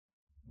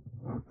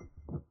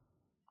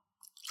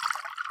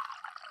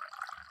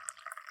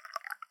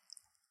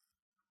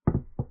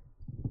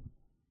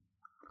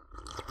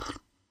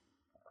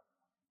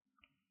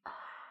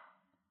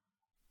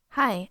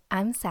Hi,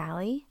 I'm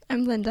Sally.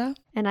 I'm Linda.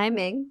 And I'm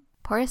Ming.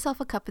 Pour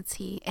yourself a cup of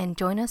tea and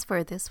join us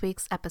for this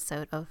week's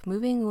episode of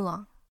Moving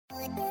Oolong.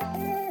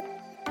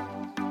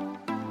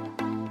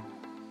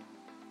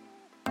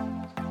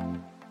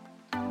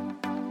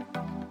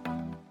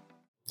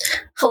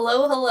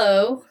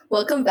 Hello.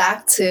 Welcome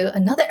back to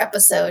another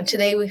episode.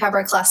 Today we have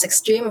our classic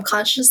Stream of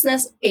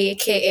Consciousness,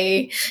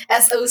 aka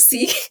SOC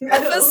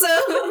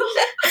episode.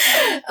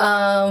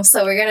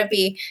 So we're going to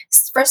be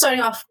first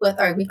starting off with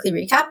our weekly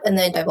recap and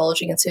then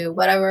divulging into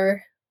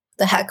whatever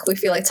the heck we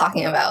feel like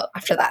talking about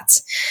after that.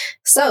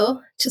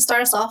 So to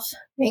start us off,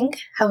 Ming,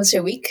 how was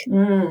your week?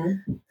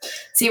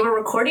 See, we're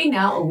recording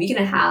now a week and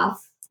a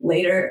half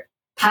later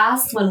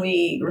past when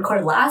we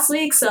recorded last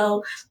week,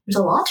 so there's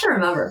a lot to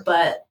remember,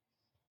 but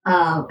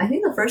I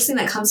think the first thing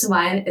that comes to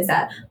mind is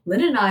that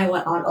Lynn and I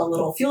went on a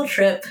little field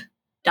trip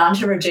down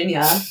to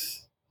Virginia.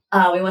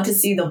 We went to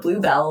see the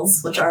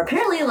bluebells, which are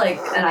apparently like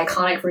an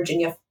iconic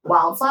Virginia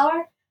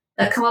wildflower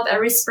that come up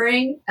every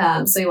spring.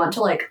 So we went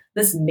to like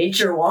this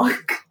nature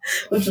walk,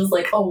 which was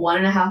like a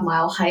 1.5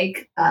 mile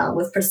hike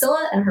with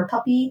Priscilla and her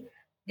puppy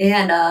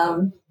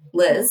and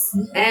Liz.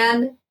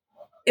 And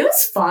it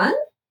was fun.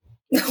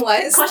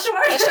 What? Question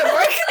mark?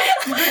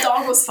 The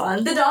dog was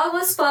fun. The dog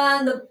was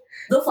fun.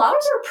 The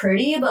flowers are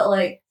pretty, but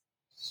like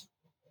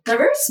they're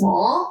very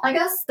small, I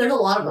guess. There's a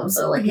lot of them,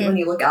 so like when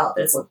you look out,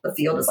 there's like the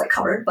field is like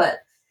covered, but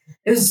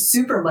it was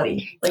super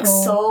muddy. Like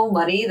so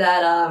muddy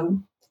that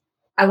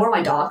I wore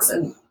my Docs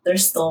and they're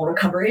still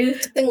recovering. I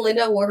think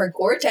Linda wore her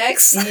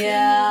Gore-Tex.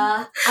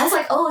 Yeah. I was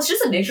like, oh, it's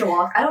just a nature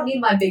walk. I don't need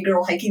my big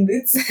girl hiking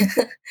boots.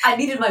 I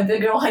needed my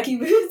big girl hiking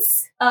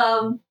boots.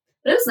 But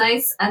it was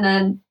nice. And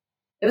then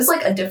it was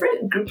like a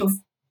different group of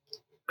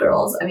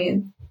girls. I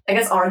mean, I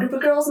guess our group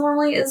of girls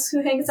normally is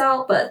who hangs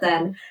out, but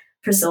then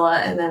Priscilla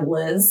and then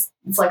Liz,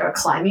 it's like our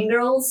climbing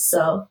girls.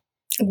 So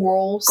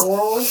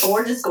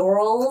gorgeous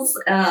girls.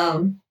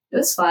 It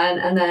was fun.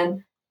 And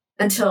then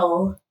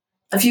until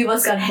a few of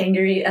us got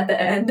hangry at the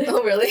end.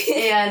 Oh,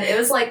 really? And it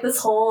was like this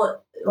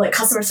whole like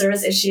customer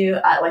service issue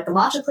at like the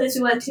matcha place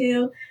we went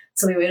to.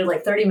 So we waited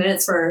like 30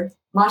 minutes for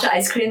matcha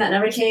ice cream that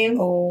never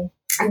came. Oh.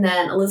 And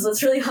then Elizabeth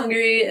was really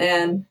hungry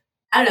and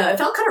I don't know, it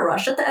felt kind of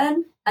rushed at the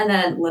end. And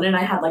then Lynn and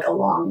I had like a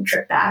long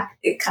trip back.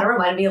 It kind of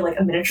reminded me of like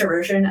a miniature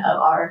version of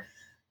our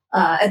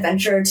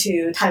adventure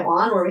to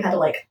Taiwan where we had to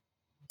like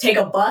take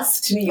a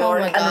bus to New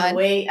York and then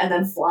wait and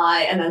then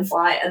fly and then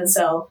fly. And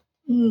so...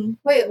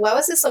 Wait, why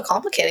was it so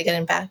complicated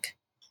getting back?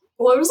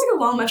 Well, it was like a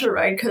long metro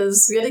ride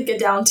because we had to get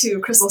down to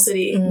Crystal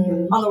City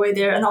on the way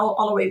there and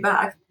on the way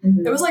back.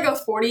 It was like a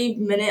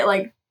 40-minute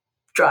like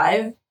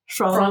drive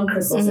from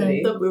Crystal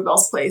City, the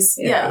Bluebells place.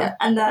 Yeah.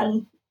 And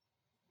then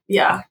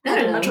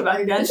metro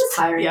back again. It was just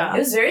tiring. Yeah. It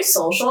was very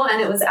social,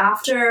 and it was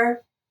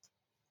after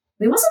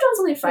we must have done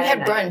something Friday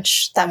night. We had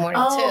brunch that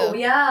morning too. Oh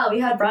yeah, we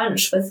had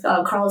brunch with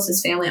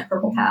Carlos's family at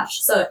Purple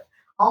Patch. So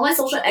all my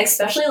social,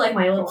 especially like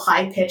my little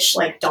high pitched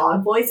like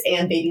dog voice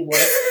and baby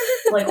voice,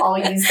 like all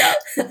used up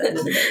at the end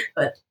of the day.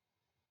 But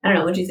I don't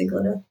know. What do you think,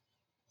 Linda?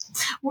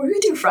 What did we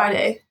do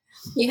Friday?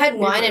 You had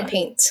wine and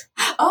paint.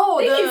 Oh,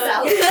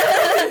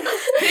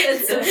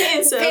 Paint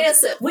and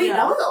sip. Wait,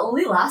 that was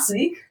only last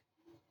week?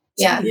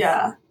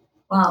 Yeah.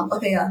 Wow.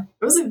 Okay, yeah.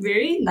 It was a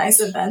very nice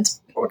event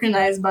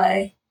organized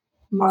by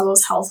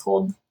Marlo's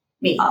household.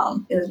 Me.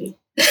 It was me.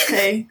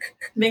 Okay.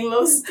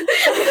 Minglo's.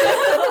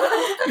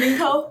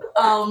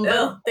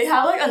 Mingko. They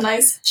have like a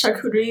nice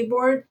charcuterie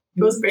board.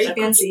 It was very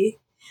fancy.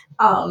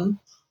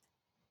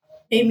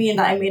 Amy and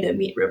I made a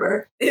meat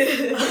river.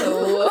 And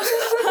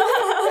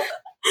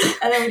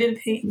then we did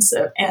paint and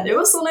sip. And it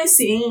was so nice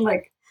seeing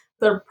like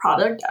the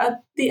product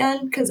at the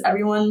end because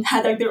everyone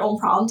had like their own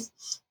prompt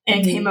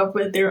and came up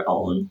with their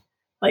own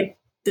like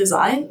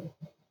design.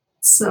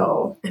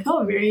 So it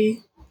felt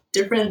very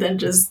different than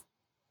just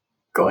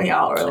going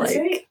out or like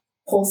very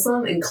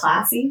wholesome and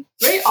classy.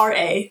 Very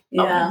RA.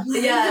 Yeah.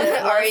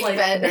 Yeah. RA like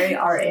event. Very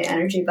RA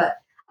energy. But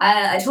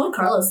I told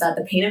Carlos that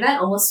the paint event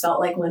almost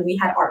felt like when we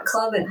had art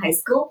club in high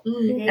school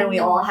and we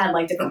all had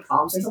like different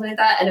prompts or something like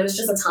that. And it was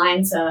just a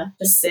time to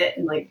just sit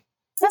and like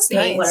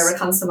paint whatever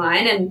comes to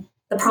mind. And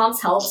the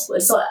prompts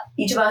helped. So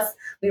each of us,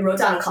 we wrote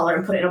down a color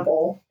and put it in a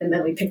bowl, and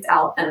then we picked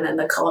out, and then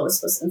the color was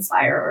supposed to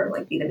inspire or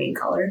like be the main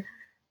color.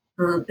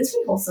 It's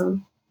pretty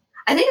wholesome.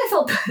 I think I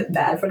felt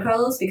bad for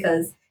Carlos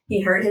because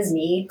he hurt his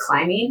knee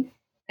climbing,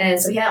 and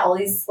so he had all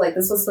these like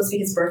this was supposed to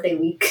be his birthday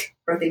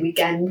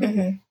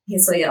weekend.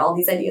 So he had all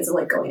these ideas of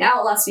like going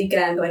out last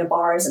weekend, going to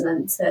bars, and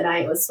then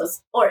tonight was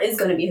is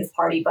going to be his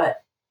party,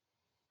 but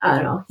I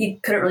don't know. He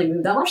couldn't really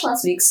move that much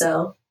last week,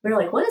 so we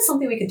were like, what is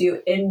something we could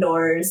do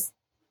indoors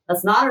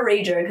that's not a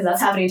rager because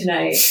that's happening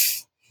tonight?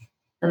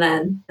 And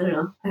then, I don't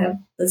know, I have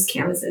those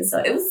canvases. So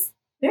it was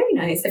very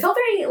nice. It felt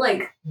very,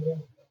 like,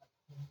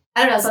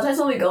 I don't know, sometimes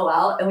when we go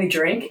out and we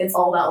drink, it's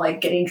all about,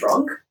 like, getting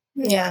drunk.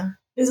 Yeah.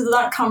 This is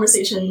that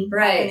conversation.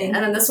 Right. happening.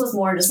 And then this was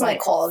more just, like,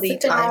 quality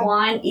sipping our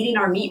wine, eating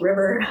our meat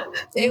river.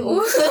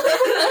 Ew.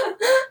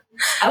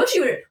 I wish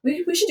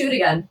we should do it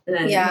again.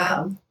 And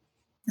then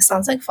It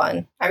sounds like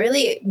fun. I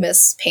really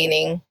miss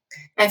painting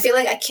I feel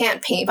like I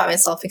can't paint by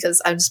myself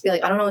because I'd just be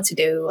like, I don't know what to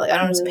do. Like, I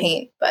don't know what to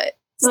paint. But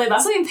So like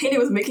last time you painted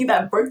was making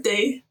that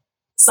birthday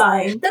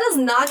sign. that does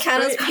not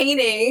count as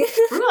painting.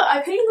 Bro,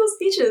 I painted those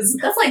beaches.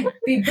 That's like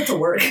being put to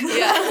work.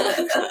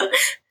 Yeah.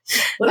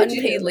 What did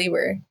you Unpaid do?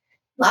 labor.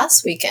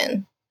 Last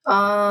weekend.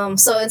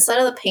 So instead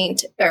of the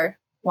paint or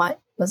what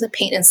was it,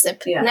 paint and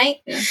sip night?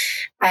 Yeah.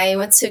 I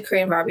went to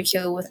Korean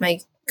barbecue with my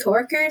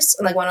coworkers,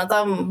 and like one of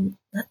them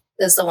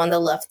is the one that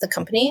left the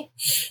company.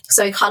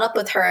 So I caught up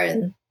with her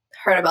and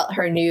heard about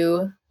her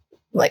new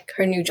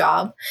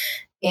job,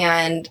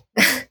 and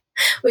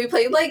we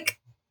played like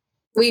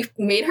we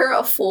made her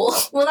a fool.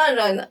 Well,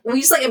 no, we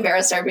just like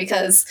embarrassed her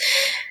because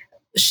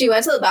she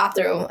went to the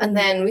bathroom, and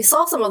then we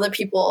saw some other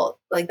people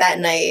like that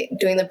night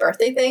doing the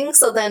birthday thing.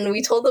 So then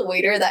we told the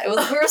waiter that we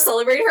were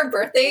celebrating her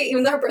birthday,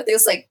 even though her birthday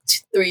was like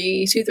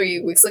 3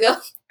 weeks ago.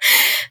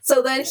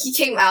 So then he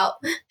came out.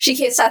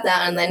 Sat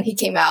down, and then he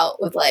came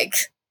out with like,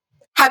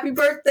 happy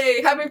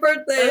birthday, like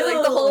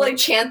the whole like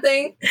chant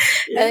thing.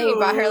 And then he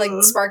brought her like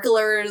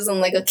sparklers and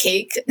like a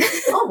cake.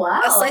 Oh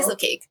wow. A slice of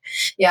cake.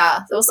 Yeah,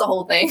 that was the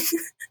whole thing.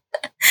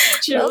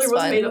 She That really was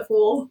was fun. made a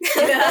fool.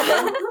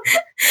 Yeah.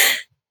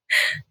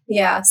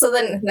 Yeah, so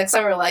then next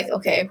time we're like,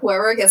 okay,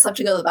 whoever gets up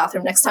to go to the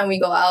bathroom, next time we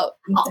go out,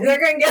 they're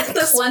gonna get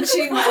this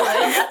Clenching my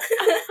leg,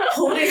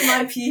 holding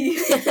my pee.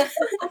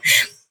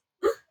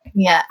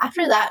 Yeah,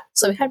 after that,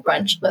 so we had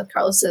brunch with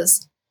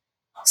Carlos's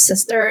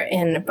sister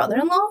and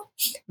brother-in-law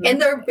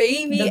and their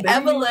baby, The baby.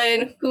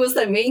 Evelyn, who was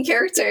the main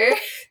character.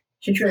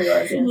 She truly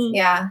was. Yeah. Mhm.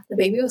 Yeah, the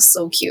baby was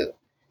so cute.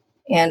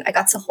 And I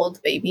got to hold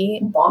the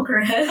baby. Bonk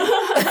her head.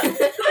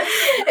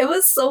 It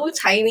was so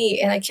tiny,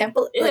 and I can't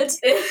believe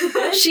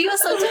she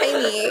was so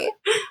tiny.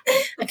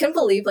 I couldn't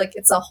believe like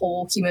it's a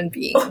whole human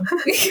being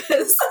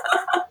because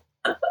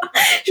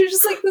she was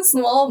just like this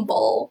small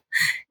ball,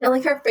 and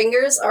like her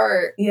fingers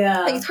are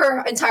Yeah. like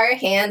her entire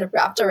hand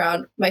wrapped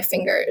around my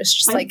finger. It's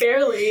just like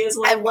barely is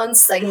I like have one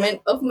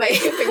segment of my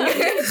finger.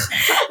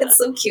 It's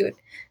so cute,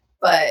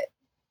 but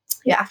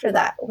yeah. After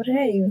that, what did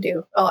I even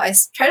do? Oh, I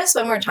tried to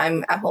spend more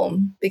time at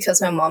home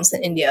because my mom's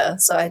in India,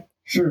 so I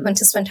went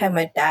to spend time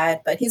with my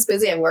dad, but he's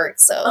busy at work,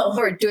 so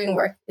we're doing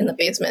work in the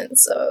basement.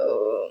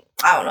 So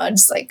I don't know. I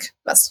just like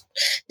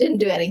didn't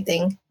do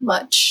anything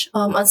much.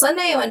 On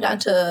Sunday, I went up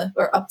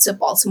to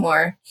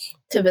Baltimore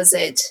to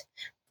visit.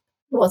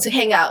 Well, to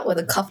hang out with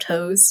the cuffed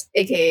hoes,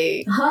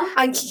 aka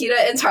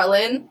Ankita and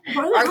Tarlin.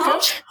 what are Our they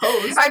group,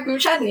 called? our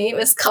group chat name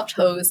is cuffed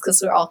hoes because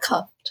we're all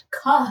cuffed.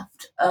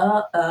 Cuffed.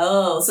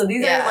 So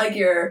these Yeah. are like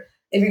your,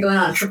 if you're going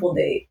on a triple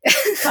date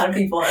kind of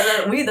people. And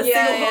then we, the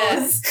single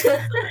hoes.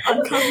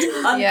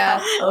 Uncuffed.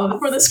 Yeah. Uncuffed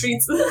For the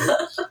streets.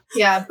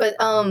 Yeah, but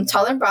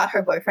Tarlin brought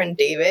her boyfriend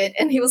David,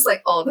 and he was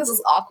like, "Oh, this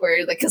is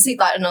awkward," like because he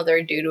thought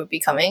another dude would be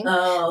coming.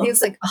 Oh. He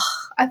was like,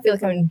 "Oh, I feel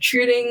like I'm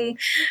intruding,"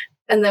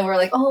 and then we're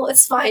like, "Oh,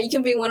 it's fine. You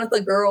can be one of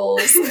the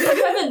girls."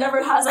 Kevin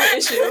never has that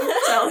issue.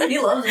 So He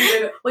loves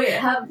you. Wait,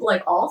 have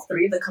like all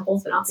three of the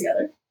couples been out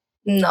together?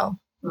 No.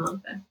 Oh,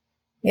 okay.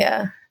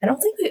 Yeah,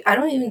 I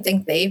don't even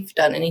think they've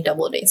done any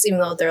double dates, even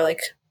though they're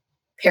like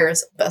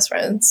pairs of best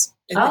friends,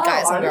 like Oh, the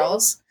guys are and they?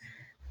 girls.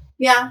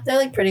 Yeah, they're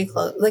like pretty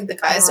close. Like the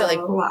guys are like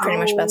Oh, wow. pretty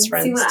much best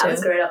friends See, when I was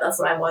too. growing up, that's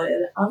what I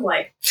wanted. I was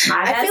like,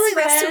 my I feel like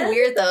best that's too friend,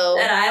 weird though.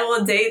 And I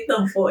will date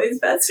the boys'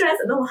 best friends,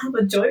 and then we'll have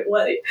a joint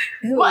wedding.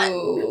 What?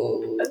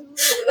 And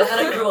then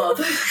I grew up.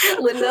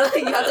 Linda,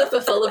 you have to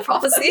fulfill the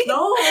prophecy.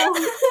 No,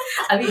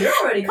 I mean you're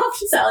already cuffed,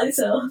 Sally.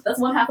 So that's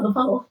one half of the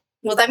puzzle.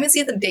 Well, that means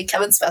you have to date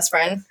Kevin's best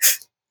friend.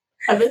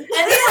 Kevin.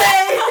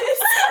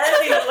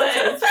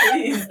 Anyways,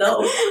 please no.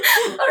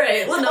 All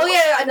right. Well, no. Oh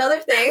yeah, another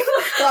thing.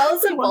 While I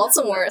was in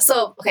Baltimore,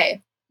 so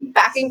okay,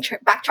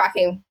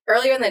 backtracking.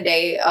 Earlier in the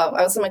day, I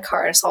was in my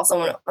car and I saw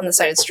someone on the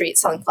side of the street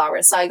selling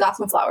flowers. So I got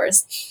some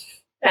flowers,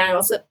 and I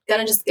was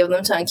gonna just give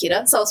them to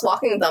Ankita. So I was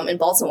walking with them in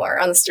Baltimore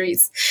on the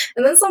streets,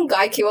 and then some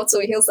guy came up to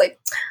me. He was like,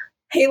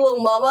 "Hey, little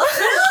mama."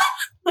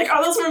 Like,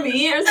 are those for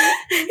me or something?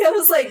 I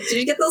was like, "Did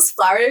you get those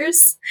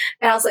flowers?"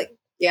 And I was like,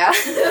 "Yeah."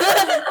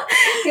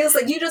 He was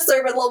like, "You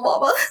deserve it, little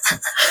mama."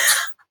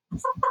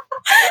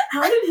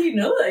 How did he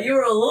know that you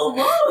were a little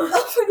mom? Oh my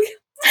God.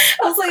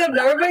 I was like, I've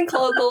never been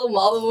called little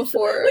mama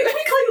before. Like,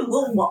 I call you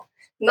little mom.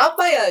 Not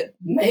by a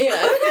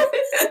man.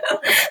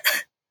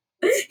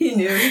 He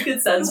knew he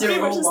could sense It's your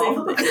pretty much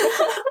little the same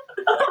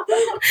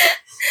mom.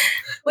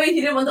 Wait,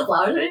 he didn't want the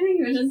flowers or anything?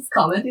 He was just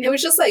commenting? It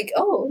was just like,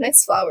 oh,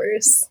 nice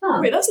flowers. Huh.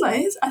 Wait, that's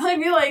nice. I thought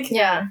it'd be like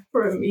Yeah.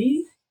 for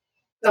me.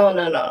 Oh,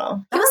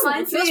 no. He was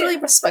reminds me- really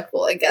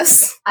respectful, I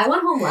guess. I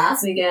went home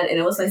last weekend and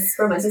it was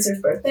for my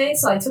sister's birthday,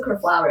 so I took her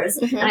flowers.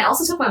 Mhm. And I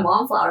also took my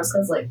mom flowers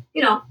because, like,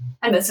 you know,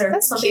 I miss her.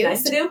 That's Something cute.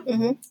 nice to do.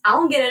 Mhm. I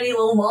don't get any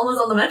little mamas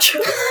on the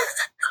metro.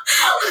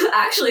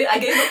 Actually, I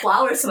gave the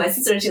flowers to my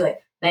sister and she's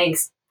like,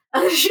 thanks.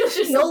 She was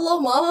just No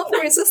little mama for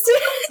your sister?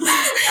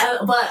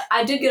 but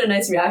I did get a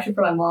nice reaction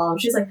from my mom.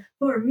 She's like,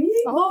 for me?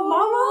 Oh,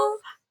 Mama?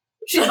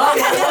 She's not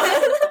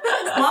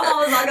my mom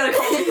was not gonna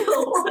call me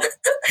little mama.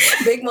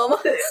 Big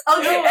mama?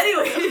 Okay,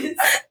 anyways.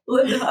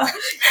 Linda,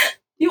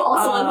 you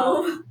also went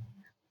home.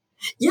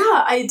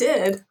 Yeah, I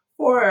did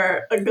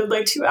for a good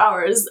like 2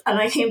 hours, and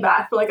I came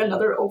back for like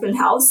another open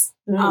house.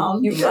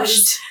 You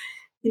rushed.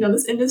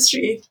 This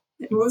industry,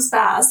 it moves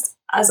fast,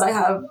 as I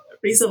have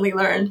recently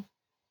learned.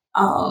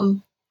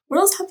 What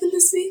else happened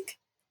this week?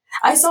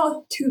 I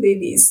saw 2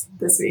 babies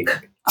this week.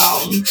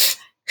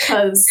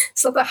 Because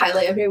It's not the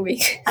highlight of your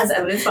week. As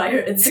evidenced by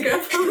her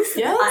Instagram post.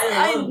 yeah,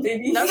 I love I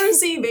babies. never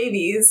see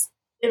babies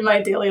in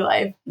my daily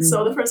life.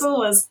 So the first one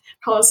was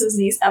Carlos's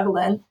niece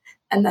Evelyn,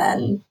 and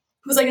then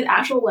it was like an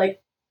actual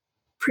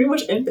pretty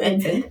much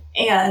infant.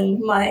 And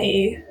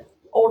my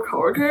old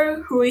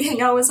coworker who we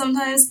hang out with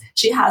sometimes,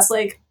 she has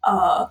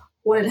a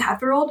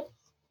 1.5-year-old,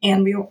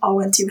 and we all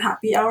went to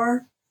happy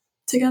hour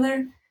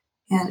together,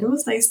 and it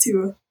was nice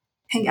to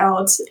hang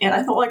out, and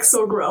I felt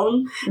so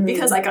grown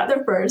because I got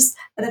there first,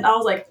 and then I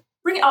was like,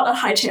 bring out a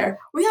high chair,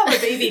 we have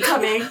a baby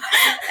coming,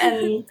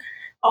 and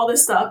all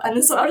this stuff. And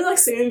then so I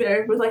was sitting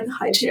there with the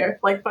high chair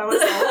by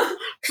myself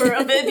for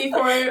a bit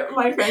before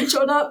my friend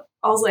showed up.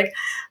 I was like,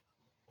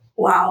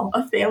 wow,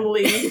 a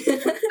family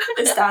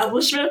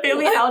establishment, a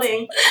family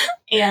outing.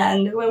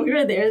 And when we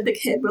were there, the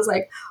kid was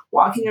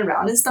walking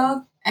around and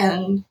stuff,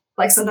 and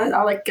sometimes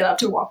I'll get up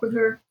to walk with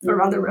her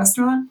around the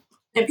restaurant.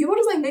 And people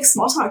just make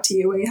small talk to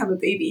you when you have a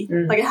baby.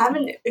 I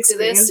haven't experienced Do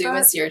they assume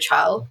that. it's your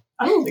child?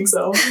 I don't think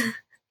so.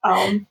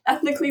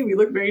 Ethnically, we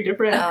look very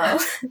different.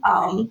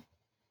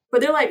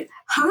 But they're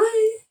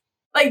hi.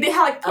 They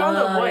had put on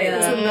the voice,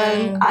 yeah. and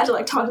then I had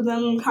to talk to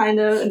them kind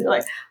of, and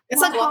they're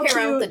It's "Wow, like walking how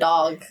around cute." with the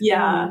dog.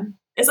 Yeah,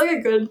 it's a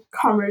good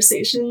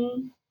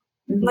conversation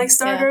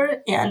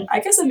starter, and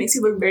I guess it makes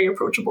you look very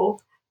approachable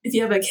if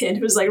you have a kid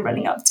who's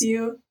running up to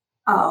you.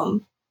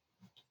 But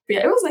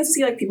yeah, it was nice to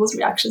see people's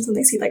reactions when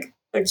they see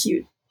a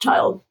cute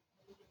child.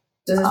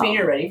 Does this mean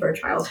you're ready for a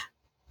child?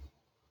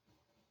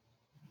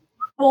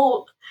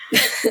 Well,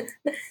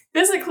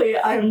 physically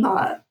I'm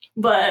not,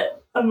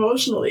 but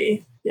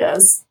emotionally,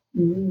 yes.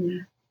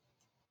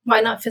 Why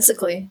not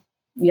physically?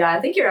 Yeah,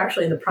 I think you're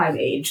actually in the prime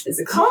age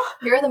physically.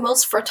 You're the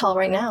most fertile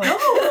right now.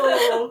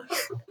 No,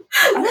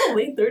 I'm in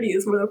late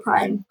 30s for the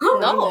prime.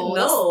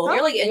 No.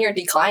 You're in your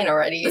decline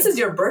already. This is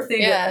your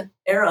birthday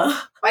era.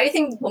 Why do you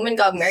think women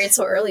got married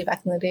so early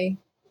back in the day?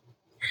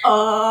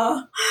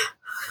 Anyway.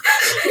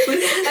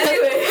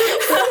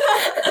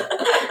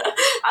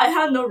 I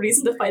had no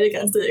reason to fight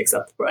against it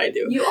except for I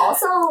do. You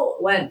also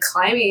went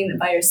climbing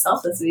by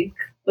yourself this week,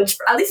 which,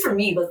 at least for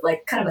me, was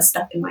kind of a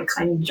step in my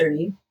climbing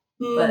journey.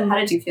 But how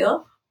did you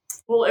feel?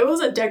 Well, it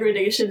was a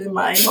degradation in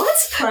my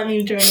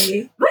climbing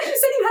journey. But you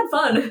said you had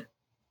fun.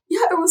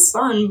 Yeah, it was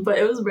fun, but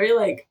it was very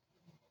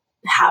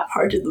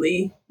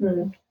half-heartedly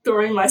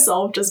throwing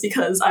myself just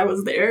because I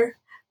was there,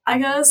 I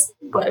guess.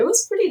 But it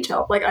was pretty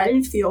chill. I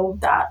didn't feel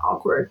that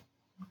awkward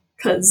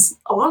because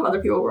a lot of other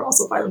people were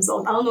also by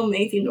themselves. I don't know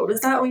if you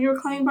noticed that when you were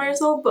climbing by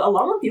yourself, but a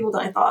lot more people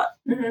than I thought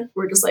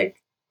were just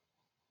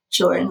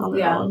chilling on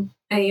their own.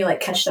 And you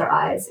catch their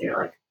eyes, and you're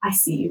like, I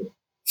see you.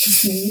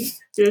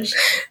 Gosh.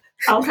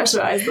 I don't catch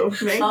their eyes though.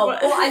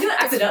 Well, I do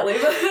it accidentally.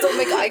 But Don't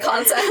make eye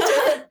contact.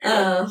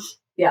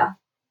 Yeah.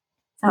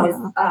 I was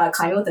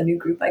climbing with a new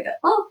group, I guess.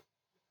 Oh.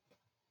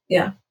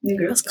 Yeah, new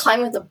group. Let's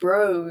climb with the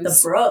bros. The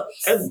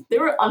bros. They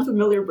were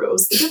unfamiliar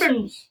bros. A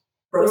different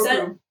Bro bro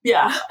set? group.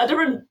 Yeah, a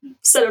different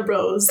set of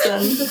bros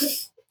than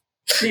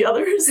the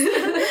others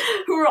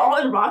who were all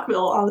in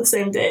Rockville on the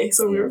same day.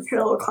 So we were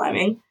parallel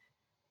climbing.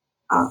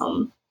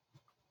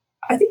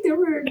 I think they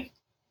were.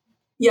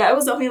 Yeah, it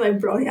was definitely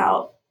broing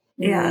out,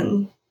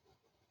 and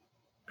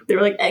they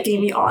were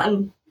egging me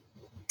on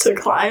to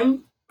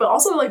climb, but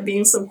also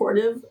being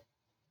supportive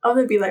of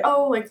it, be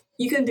oh,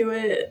 you can do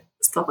it,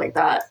 stuff like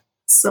that.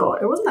 So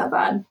it wasn't that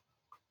bad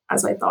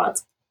as I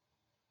thought.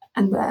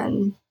 And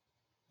then,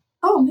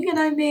 Meg and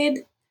I made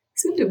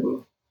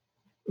Sundubu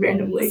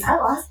randomly.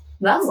 That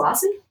was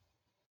last week?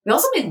 We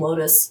also made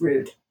Lotus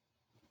Root.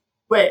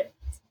 Wait.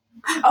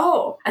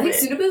 Oh, I think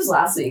Sundubu was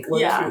last week.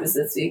 Lotus Root was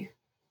this week.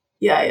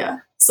 Yeah.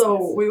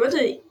 So we went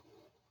to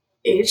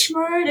H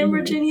Mart in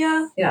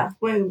Virginia. Yeah.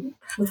 When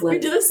With we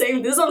did the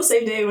same. This is on the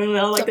same day when we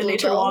went on the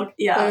nature walk.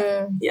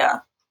 Yeah. Yeah.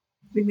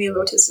 We made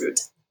Lotus Root.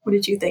 What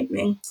did you think,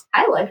 Ming?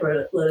 I like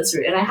Lotus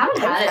Root, and I haven't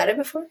Have you had had it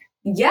before?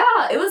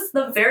 Yeah, it was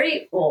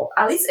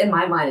at least in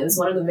my mind, it was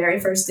one of the very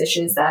first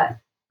dishes that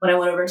when I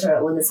went over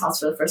to Linda's house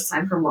for the first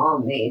time, her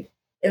mom made.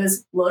 It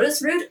was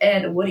lotus root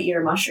and wood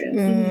ear mushroom.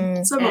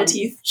 It's a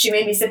motif. She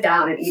made me sit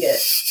down and eat it,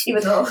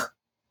 even though,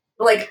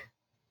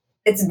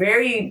 it's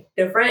very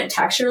different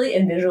texturally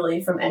and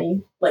visually from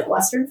any,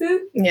 Western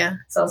food. Yeah.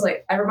 So I was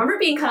I remember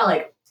being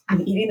kind of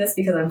I'm eating this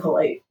because I'm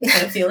polite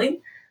kind of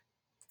feeling.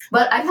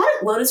 But I've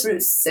had lotus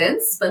root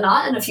since, but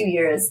not in a few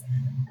years.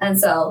 And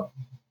so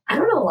I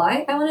don't know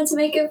why I wanted to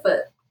make it,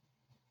 but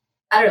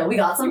I don't know. We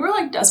got some. You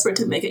were desperate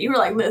to make it. You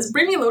were Liz,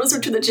 bring me lotus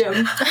root to the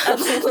gym. I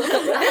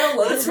had a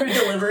lotus root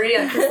delivery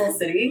at Crystal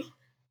City.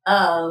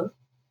 I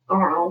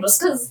don't know, just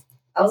because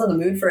I was in the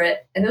mood for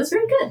it, and it was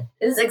very good.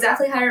 It was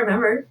exactly how I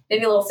remembered.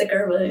 Maybe a little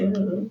thicker, but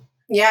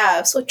Yeah,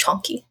 it was so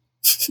chunky.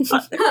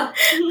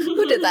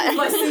 Who did that?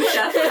 My sous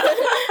chef.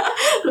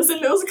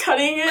 Listen, it was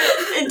cutting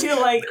it into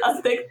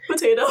a thick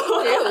potato.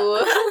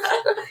 Ew.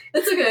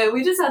 It's okay.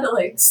 We just had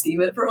to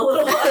steam it for a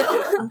little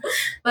while.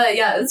 But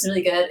yeah, it was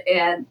really good.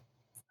 And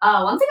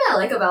One thing I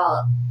like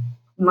about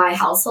my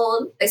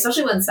household,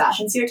 especially when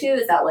Sebastian's here too,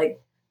 is that like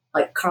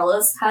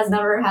Carlos has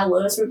never had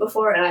lotus root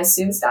before, and I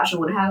assume Sebastian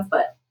wouldn't have,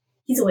 but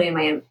he's away in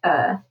Miami,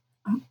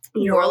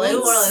 New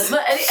Orleans.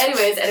 But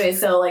anyways,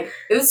 so like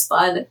it was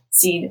fun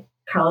seeing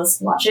Carlos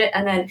watch it,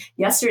 and then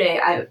yesterday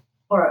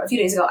or a few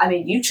days ago, I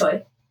made yu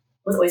choy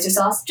with oyster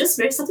sauce,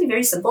 just something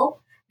very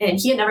simple, and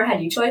he had never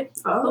had yu choy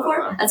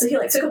before, and so he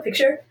like took a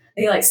picture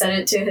and he like sent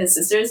it to his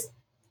sisters,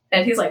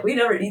 and he was like, "We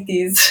never eat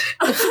these."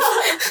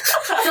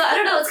 So I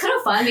don't know, it's kind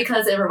of fun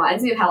because it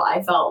reminds me of how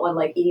I felt when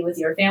like eating with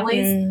your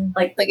families,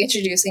 like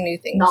introducing new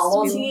things,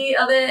 novelty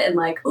of it, and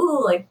like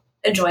like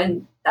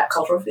enjoying that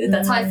cultural food.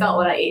 That's how I felt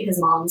when I ate his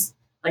mom's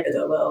like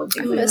adobo and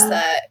things like that. I miss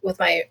that with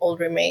my old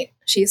roommate.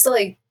 She used to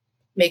like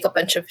make a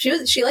bunch of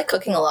she liked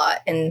cooking a lot,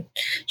 and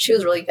she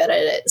was really good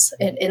at it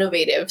and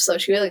innovative, so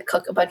she would like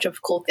cook a bunch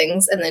of cool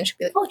things, and then she'd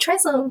be like, "Oh, try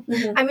some.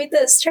 I made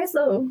this, try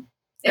some."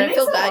 And I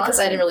feel bad because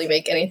I didn't really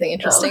make anything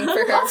interesting for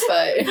her,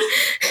 but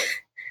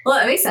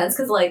well, it makes sense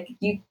because like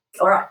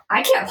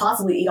I can't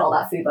possibly eat all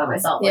that food by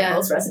myself. Like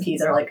most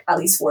recipes are like at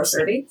least 4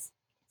 servings,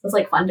 so it's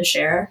like fun to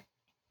share,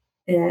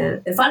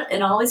 and it's fun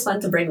and always fun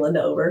to bring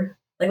Linda over.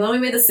 Like when we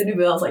made the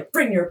sudobu, I was like,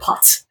 "Bring your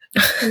pot."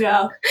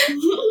 Yeah.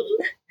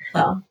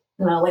 Well,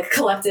 like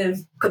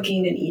collective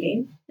cooking and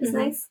eating is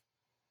nice.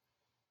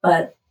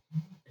 But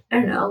I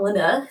don't know,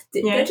 Linda,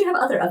 did you have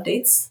other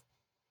updates?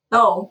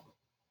 No.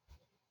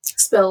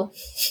 Spill.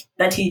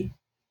 That tea.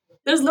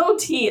 There's no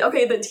tea.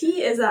 Okay, the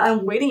tea is that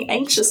I'm waiting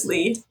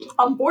anxiously.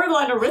 I'm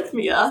borderline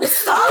arrhythmia.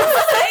 Stop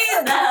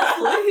saying that,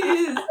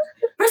 please.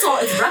 First of all,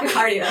 it's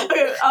bradycardia.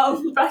 Okay,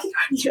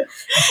 bradycardia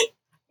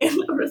and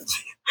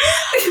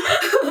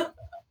arrhythmia.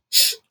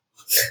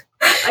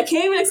 I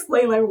can't even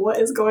explain like what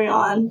is going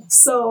on.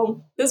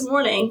 So this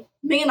morning,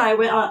 Ming and I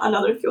went on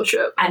another field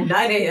trip at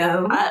 9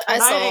 a.m.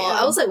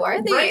 I was like, why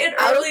are they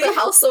out of the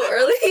house so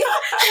early?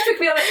 It took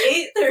me up at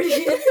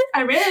 8:30.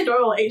 I ran the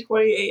door at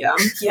 8:20 a.m.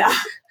 Yeah.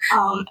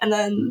 And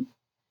then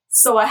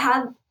so I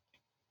had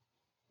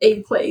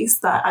a place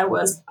that I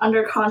was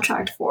under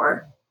contract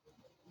for,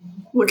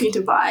 looking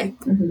to buy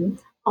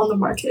on the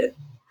market,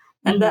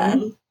 and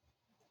then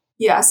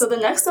so the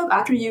next step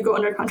after you go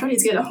under contract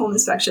is get a home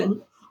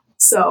inspection.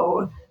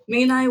 So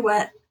me and I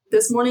went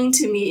this morning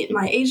to meet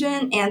my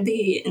agent and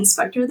the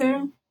inspector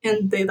there,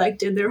 and they like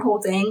did their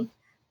whole thing.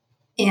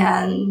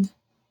 And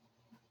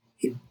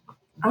I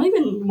don't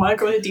even want to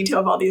go into detail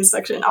about the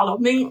inspection. I don't know,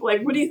 Ming,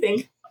 like, what do you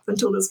think up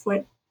until this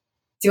point?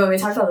 Do you want me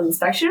to talk about the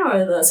inspection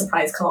or the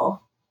surprise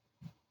call?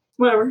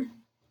 Whatever.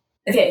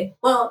 Okay,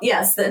 well,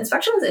 yes, the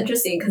inspection was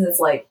interesting because it's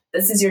like,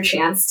 this is your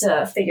chance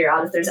to figure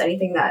out if there's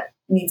anything that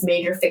needs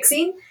major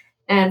fixing.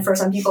 And for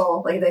some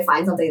people, like if they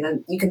find something,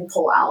 then you can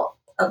pull out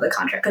of the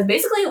contract, because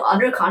basically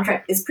under a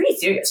contract is pretty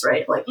serious,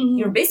 right? Like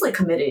you're basically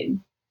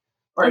committing,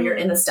 or you're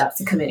in the steps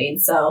to committing.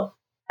 So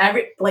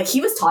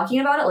he was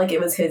talking about it like it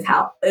was his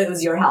house, it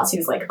was your house. He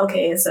was like,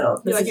 okay,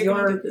 so this is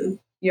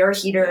your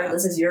heater,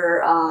 this is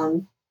your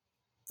I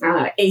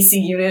don't know, AC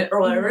unit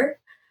or whatever.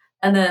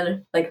 And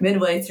then like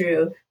midway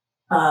through,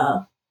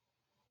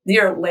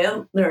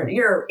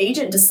 your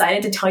agent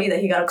decided to tell you that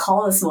he got a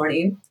call this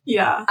morning.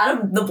 Yeah,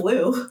 out of the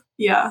blue.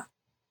 Yeah.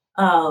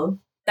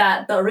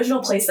 That the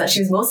original place that she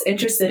was most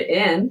interested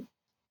in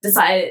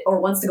decided or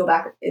wants to go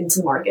back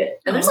into market.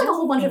 And there's like a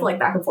whole bunch of like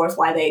back and forth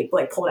why they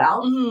like pulled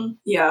out.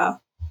 Yeah.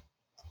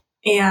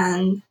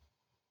 And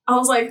I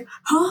was like,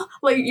 huh?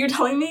 Like, you're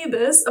telling me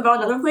this about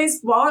another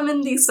place while I'm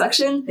in the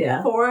section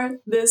for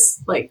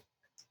this like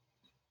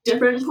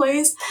different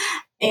place?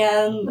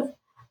 And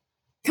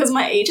because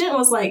my agent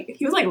was like,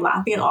 he was like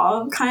laughing it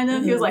off, kind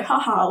of. He was like,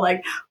 haha,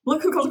 like,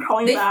 look who comes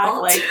crawling back.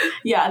 Thought. Like,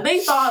 yeah,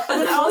 they thought. But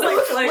then I was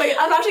like, wait,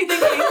 I'm actually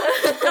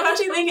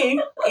thinking.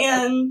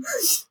 And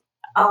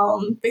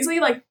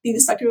basically, like, the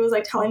inspector was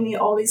like telling me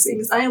all these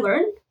things. And I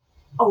learned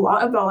a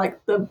lot about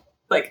like the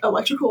like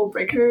electrical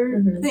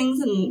breaker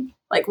things and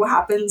like what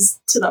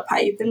happens to the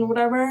pipe and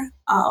whatever.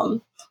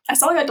 I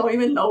sound like I don't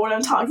even know what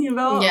I'm talking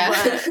about. Yeah.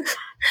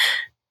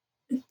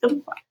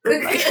 But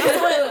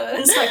that's what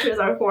inspectors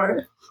are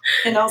for.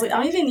 And I was like, I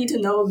don't even need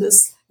to know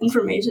this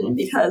information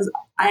because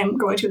I'm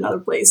going to another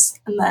place.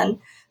 And then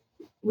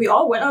we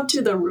all went up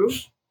to the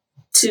roof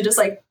to just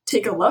like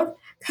take a look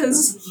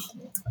because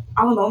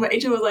I don't know, my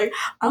agent was like,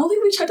 I don't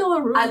think we checked all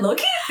the roof. I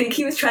low-key think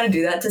he was trying to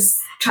do that to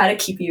try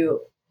to keep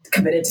you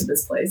committed to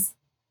this place.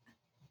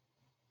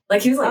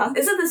 Like he was like,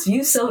 isn't this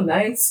view so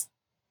nice?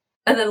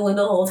 And then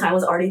Linda the whole time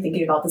was already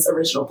thinking about this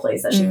original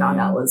place that she found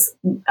out was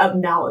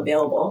now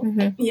available.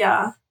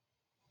 Yeah.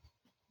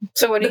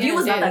 So what the view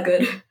was not that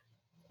good.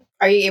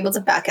 Are you able to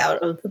back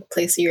out of the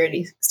place you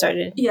already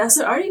started? Yeah,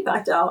 so I already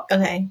backed out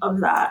of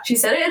that. She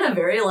said it in a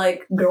very,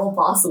 like, girl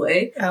boss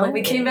way. Oh. Like,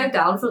 we came back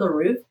down for the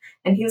roof,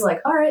 and he was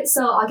like, all right,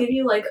 so I'll give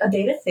you, like, a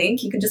day to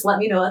think. You can just let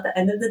me know at the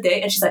end of the day.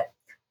 And she's like,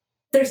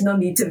 there's no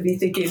need to be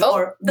thinking,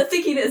 or the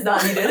thinking is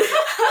not needed.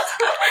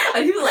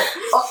 And he was like,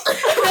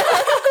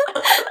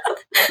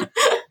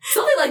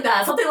 something like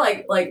that. Something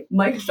like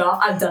mic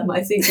drop, I've done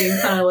my thinking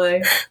kind of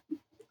way.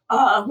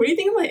 What do you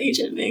think of my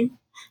agent, Ming?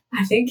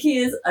 I think he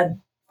is a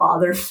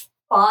father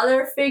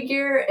father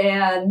figure,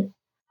 and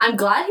I'm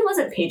glad he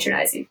wasn't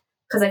patronizing,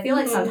 because I feel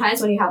like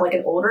sometimes when you have like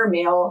an older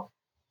male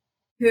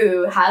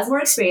who has more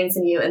experience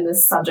than you in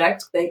this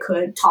subject, they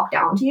could talk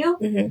down to you.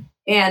 Mm-hmm.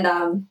 And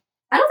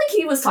I don't think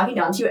he was talking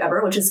down to you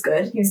ever, which is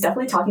good. He was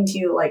definitely talking to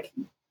you like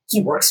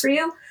he works for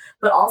you,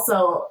 but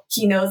also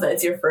he knows that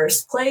it's your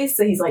first place,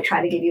 so he's like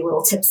trying to give you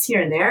little tips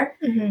here and there.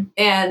 Mm-hmm.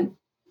 And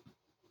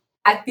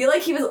I feel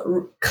like he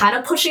was kind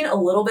of pushing a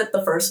little bit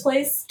the first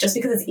place, just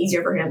because it's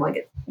easier for him.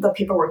 Like the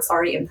paperwork's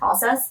already in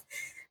process.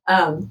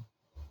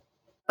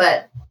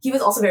 But he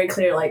was also very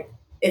clear, like,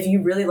 if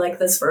you really like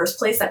this first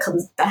place that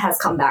has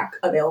come back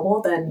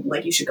available, then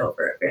like you should go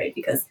for it, right?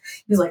 Because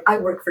he was like, I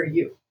work for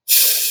you,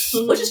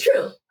 which is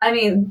true. I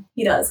mean,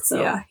 he does.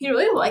 So Yeah, he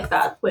really liked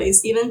that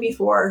place even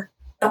before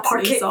the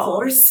parquet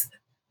floors.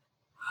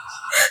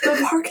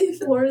 The parquet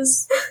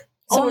floors.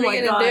 So what are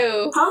you gonna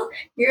do? Huh?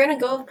 You're gonna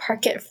go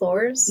parquet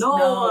floors?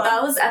 No,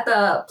 that was at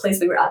the place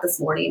we were at this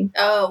morning.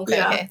 Oh, okay,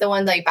 Yeah. okay. The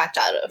one that you backed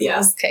out of.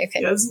 Yes. Okay.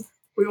 Yes.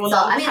 We will So,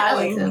 not I be mean, I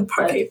liked having it,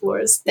 parquet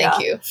floors.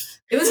 Thank you.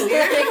 It was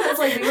weird because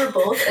like we were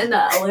both in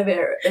the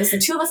elevator. It was the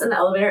two of us in the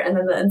elevator, and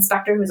then the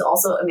inspector, who's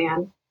also a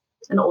man,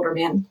 an older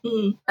man,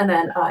 Mm. and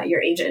then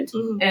your agent.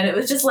 Mm. And it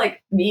was just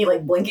like me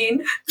like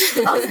blinking.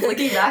 I was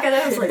blinking back at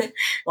it. I was like,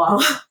 wow.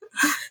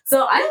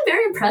 So I'm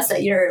very impressed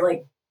that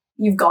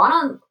you've gone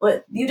on,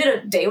 you did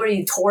a day where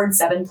you toured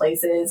 7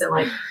 places, and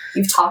like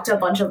you've talked to a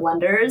bunch of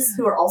lenders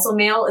who are also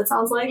male, it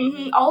sounds like.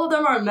 Mhm. All of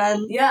them are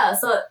men. Yeah,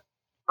 so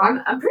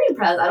I'm pretty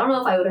impressed. I don't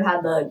know if I would have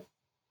had the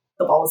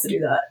balls to do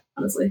that,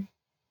 honestly.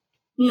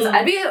 'Cause Mm.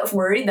 I'd be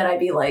worried that I'd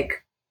be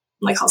like,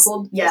 Like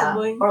hustled. or yeah,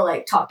 something. or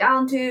like talked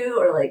down to,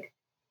 or like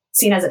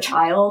seen as a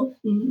child.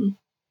 Mhm.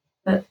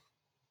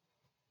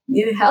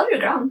 You held your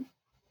ground.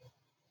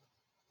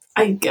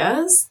 I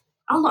guess.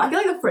 I don't know. I feel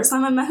like the first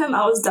time I met him,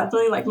 I was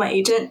definitely like my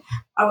agent.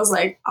 I was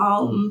like,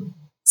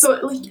 so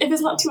like if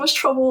it's not too much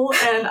trouble,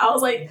 and I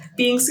was like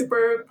being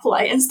super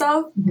polite and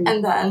stuff. Mhm.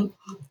 And then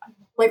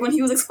like when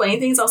he was explaining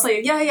things, I was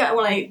like, yeah.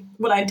 When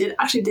I did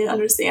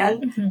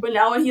understand. Mhm. But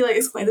now when he like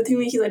explains it to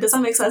me, he's like, does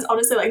that make sense? I'll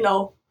just say like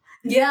no.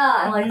 Yeah,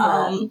 I like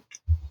that.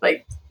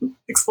 Like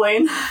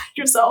explain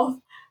yourself.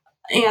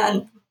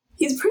 And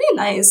he's pretty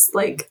nice.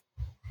 Like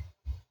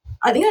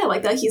I think I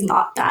like that he's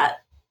not that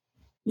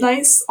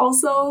nice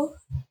also,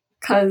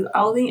 because I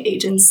don't think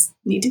agents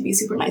need to be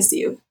super nice to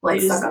you.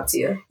 Like They stuck up to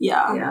you.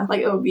 yeah, Yeah.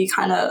 like it would be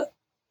kind of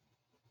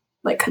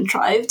like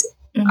contrived,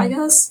 I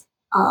guess.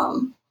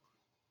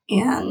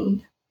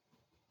 And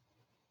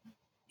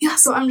yeah,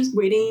 so I'm just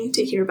waiting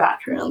to hear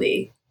back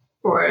currently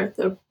for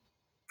the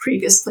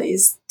previous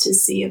place to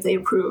see if they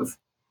approve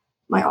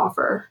my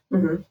offer.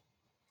 Mm-hmm.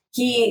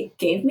 He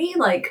gave me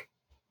like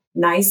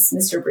nice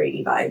Mr.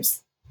 Brady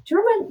vibes. Do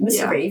you remember Mr.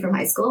 Yeah. Brady from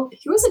high school?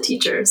 He was a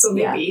teacher, so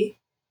Yeah. maybe.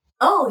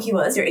 Oh, he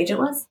was? Your agent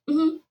was?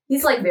 Mhm.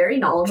 He's like very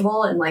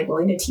knowledgeable and like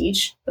willing to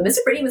teach. But Mr.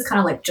 Brady was kind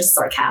of like just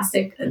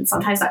sarcastic, and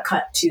sometimes that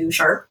cut too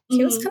sharp.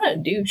 He was kind of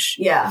a douche.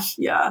 Yeah.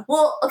 Yeah.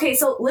 Well, okay,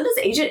 so Linda's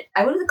agent,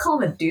 I wouldn't call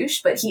him a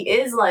douche, but he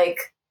is like,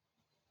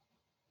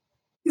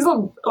 He's a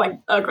little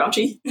like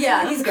grouchy.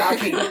 yeah, he's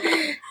grouchy.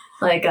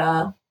 Like,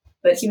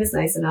 but he was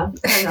nice enough.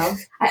 I don't know.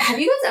 Have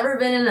you guys ever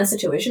been in a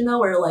situation though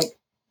where like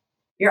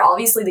you're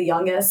obviously the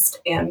youngest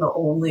and the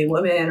only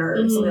woman or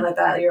Mhm. something like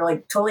that? You're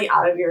like totally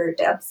out of your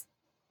depth.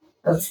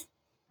 I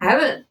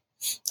haven't.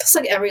 That's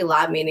like every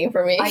lab meeting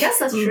for me. I guess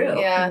that's true.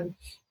 Yeah.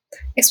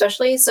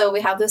 Especially, so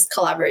we have this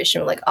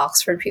collaboration with like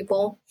Oxford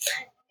people,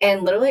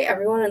 and literally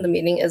everyone in the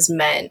meeting is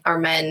men.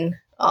 And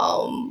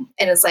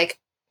it's like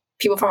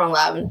people from our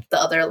lab and the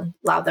other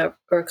lab that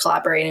we're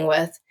collaborating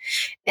with.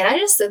 And I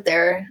just sit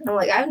there. I'm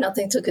like, I have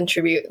nothing to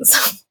contribute.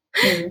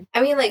 So, Mhm.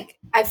 I mean, like,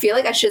 I feel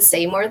like I should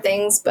say more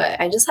things,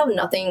 but I just have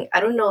nothing. I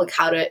don't know like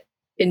how to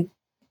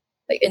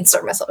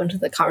insert myself into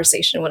the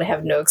conversation when I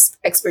have no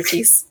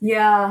expertise.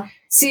 Yeah.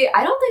 See,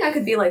 I don't think I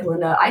could be like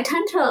Linda. I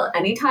tend to,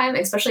 anytime,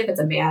 especially if it's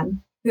a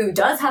man who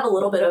does have a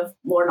little bit of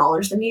more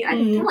knowledge than me, I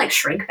tend to like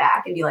shrink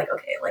back and be like,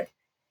 okay, like,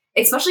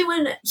 especially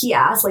when he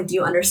asked, like, do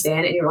you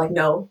understand? And you're like,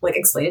 no, like,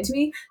 explain it to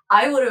me.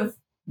 I would have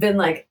been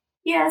like,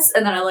 yes.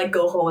 And then I like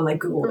go home and like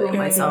Google it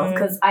myself,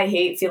 because I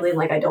hate feeling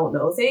like I don't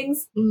know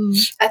things.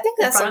 I think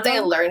that's front of something I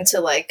them? learned to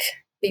like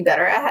be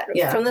better at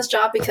Yeah. from this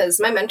job, because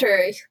my mentor,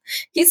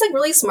 he's like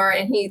really smart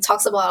and he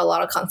talks about a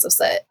lot of concepts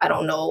that I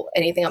don't know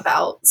anything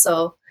about.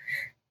 So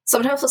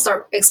sometimes I'll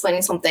start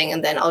explaining something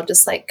and then I'll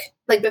just like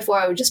before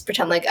I would just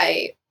pretend like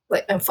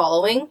I'm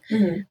following.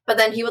 Mhm. But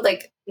then he would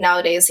like,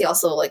 nowadays he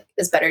also like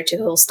is better too.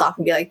 He'll stop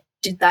and be like,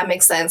 did that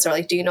make sense? Or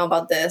like, do you know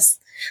about this?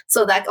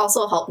 So that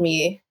also helped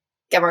me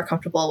get more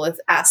comfortable with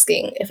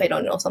asking if I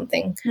don't know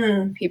something.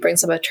 If he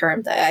brings up a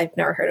term that I've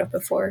never heard of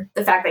before.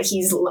 The fact that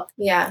he's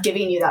Yeah.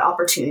 giving you that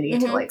opportunity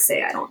to Mhm. like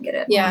say, I don't get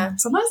it. Yeah.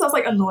 Sometimes that's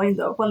like annoying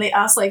though. When they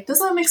ask like, does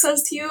that make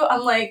sense to you?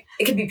 I'm like,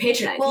 It could be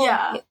patronizing. Well,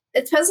 yeah.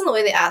 it depends on the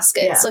way they ask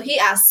it. Yeah. So he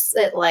asks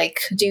it like,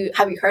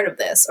 have you heard of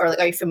this? Or like,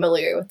 are you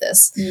familiar with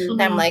this? Mm.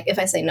 And I'm like, if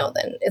I say no,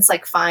 then it's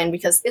like fine,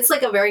 because it's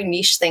like a very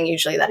niche thing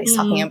usually that he's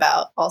talking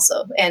about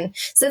also. And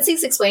since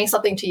he's explaining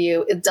something to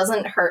you, it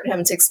doesn't hurt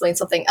him to explain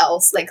something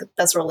else like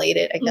that's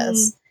related, I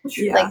guess.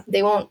 Yeah. Like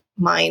they won't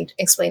mind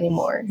explaining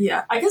more.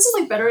 Yeah, I guess it's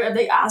like better if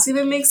they ask if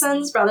it makes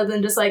sense rather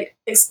than just like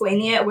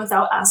explaining it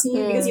without asking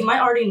you, because you might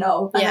already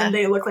know, and then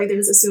they look like they're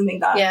just assuming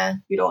that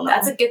you don't know.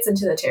 That gets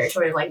into the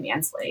territory of like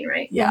mansplaining,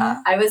 right?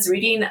 Yeah. I was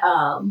reading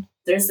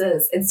there's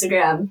this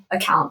Instagram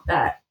account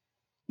that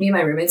me and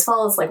my roommates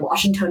follow. It's like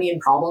Washingtonian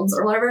Problems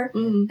or whatever,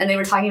 and they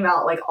were talking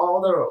about like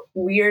all the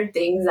weird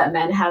things that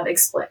men have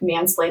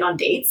mansplained on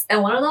dates,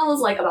 and one of them was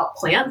like about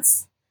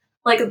plants.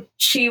 Like,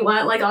 she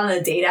went, like, on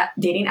a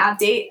dating app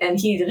date, and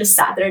he just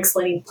sat there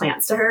explaining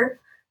plants to her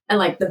and,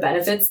 like, the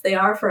benefits they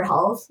are for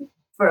health,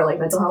 for, like,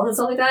 mental health and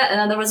stuff like that. And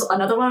then there was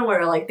another one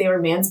where, like, they were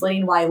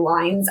mansplaining why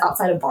lines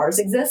outside of bars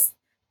exist.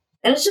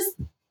 And it's just,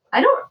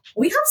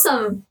 we have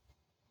some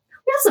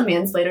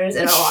mansplainers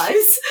in our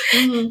lives.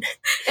 And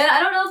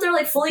I don't know if they're,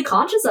 like, fully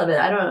conscious of it.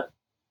 I don't know.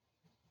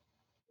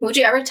 Would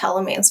you ever tell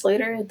a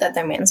mansplainer that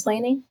they're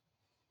mansplaining?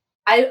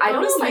 I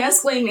don't know.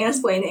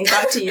 Mansplaining.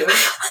 Back to you.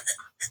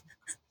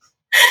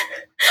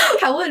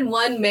 How would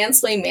one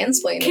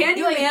mansplaining? Can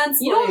you mansplain?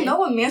 You don't know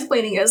what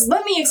mansplaining is.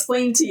 Let me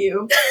explain to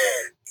you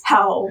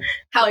how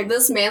like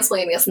this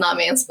mansplaining is not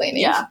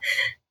mansplaining. Yeah.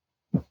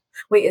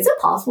 Wait, is it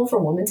possible for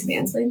a woman to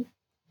mansplain?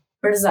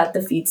 Or does that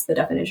defeats the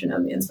definition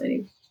of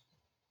mansplaining?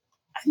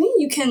 I think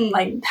you can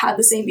like have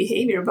the same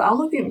behavior, but I don't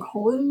know if you can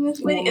call it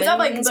mansplaining. Is that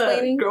like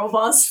the girl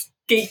boss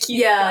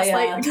gatekeep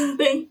kind of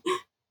thing?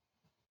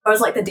 Or is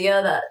like the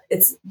idea that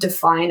it's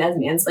defined as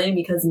mansplaining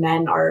because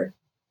men are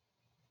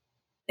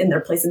in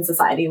their place in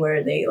society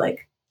where they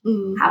like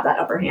have that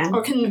upper hand.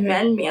 Or can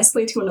men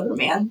mansplain to another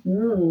man?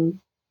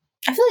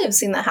 I feel like I've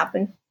seen that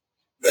happen.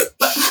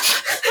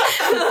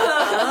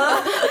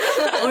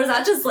 Or is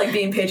that just like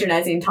being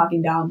patronizing and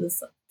talking down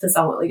to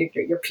someone like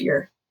your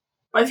peer?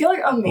 I feel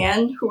like a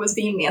man who was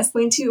being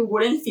mansplained to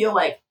wouldn't feel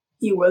like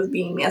he was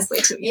being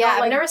mansplained to. Yeah,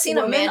 I've never seen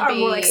a man be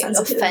more, like,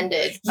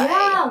 offended by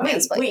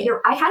mansplaining. Wait,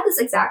 I had this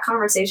exact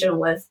conversation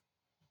with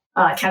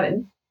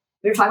Kevin.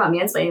 We were talking about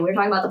mansplaining. We were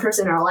talking about the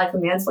person in our life who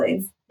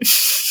mansplains.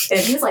 And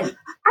he was like,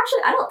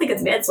 actually, I don't think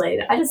it's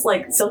mansplaining. I just,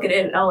 like, soak it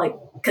in. And I'm like,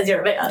 because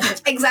you're a man.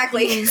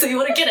 Exactly. So you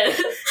want to get it.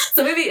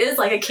 So maybe it is,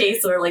 like, a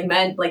case where, like,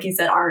 men, like you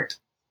said, aren't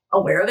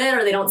aware of it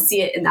or they don't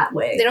see it in that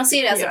way. They don't see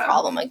it as a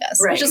problem, I guess.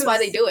 Right. Which is why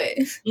they do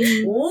it.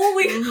 Ooh,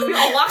 we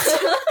all lost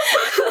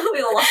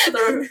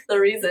the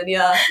reason,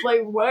 yeah.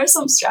 Like, what are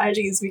some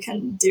strategies we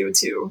can do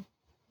to,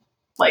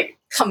 like,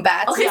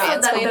 combat? Okay, so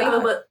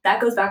that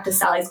goes back to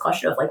Sally's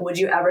question of, like, would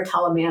you ever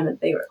tell a man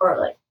that they were, or,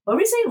 like, what were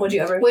you saying? Would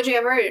you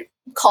ever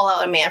call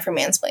out a man for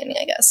mansplaining,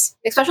 I guess?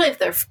 Especially if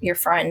they're your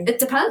friend. It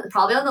depends,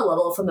 probably on the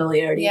level of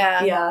familiarity.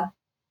 Yeah.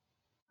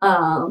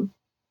 I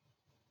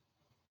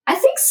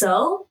think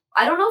so.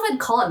 I don't know if I'd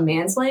call it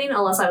mansplaining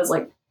unless I was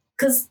like,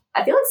 because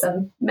I feel like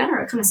some men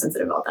are kind of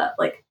sensitive about that.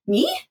 Like,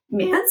 me?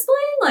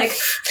 Mansplain? Like,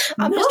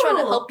 I'm just trying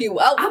to help you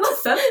out. I'm a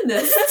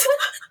feminist.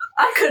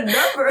 I could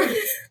never.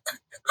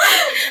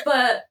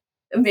 But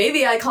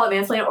maybe I call it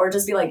mansplaining or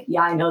just be like,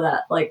 yeah, I know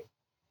that. Like,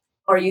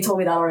 or you told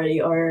me that already,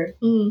 or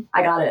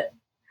I got it.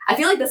 I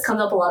feel like this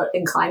comes up a lot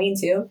in climbing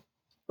too,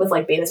 with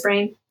like beta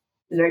spraying.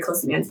 It's very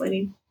close to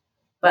mansplaining.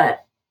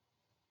 But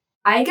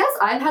I guess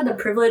I've had the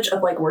privilege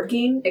of like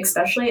working,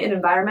 especially in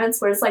environments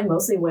where it's like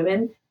mostly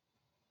women.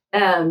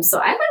 So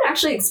I haven't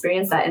actually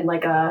experienced that in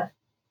like a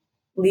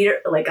leader,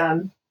 like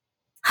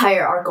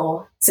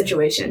hierarchical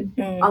situation,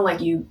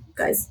 unlike you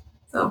guys.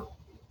 So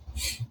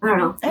I don't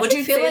know. What do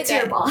you feel like to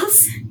your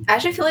boss? I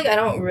actually feel like I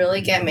don't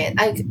really get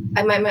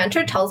my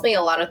mentor tells me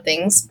a lot of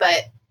things,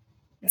 but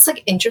it's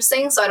like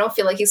interesting, so I don't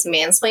feel like he's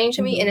mansplaining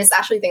to me, and it's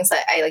actually things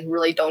that I like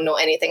really don't know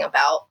anything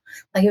about.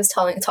 Like he was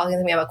talking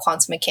to me about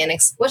quantum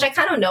mechanics, which I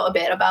kind of know a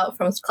bit about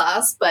from his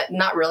class, but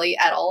not really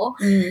at all.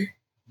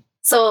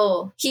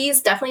 So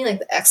he's definitely like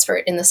the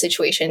expert in the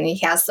situation. He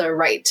has the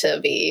right to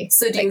be.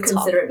 So do you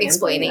consider it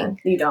explaining?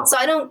 You don't. So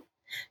I don't.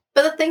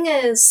 But the thing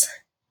is,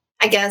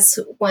 I guess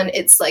when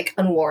it's like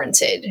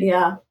unwarranted,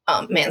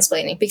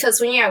 mansplaining,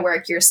 because when you're at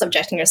work, you're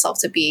subjecting yourself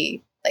to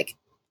be like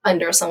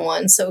under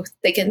someone so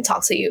they can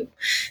talk to you.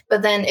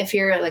 But then if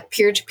you're like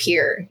peer to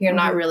peer, you're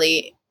not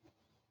really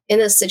in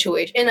a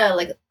situation, in a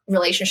like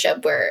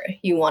relationship where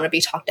you want to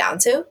be talked down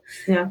to.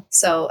 Yeah.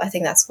 So I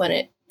think that's when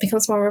it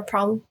becomes more of a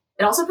problem.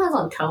 It also depends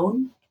on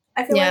tone.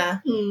 I feel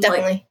like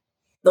definitely like,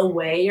 the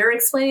way you're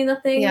explaining the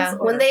things. Yeah,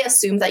 when they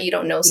assume that you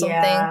don't know something.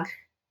 Yeah.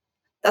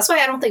 That's why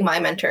I don't think my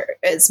mentor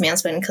is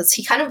mansplaining, because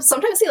he kind of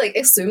sometimes he like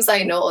assumes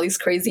that I know all these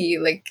crazy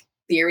like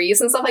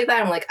theories and stuff like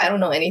that. I'm like, I don't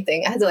know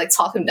anything. I had to like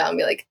talk him down and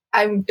be like,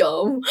 I'm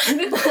dumb.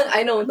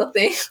 I know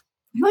nothing.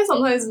 I feel like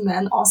sometimes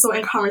men also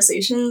in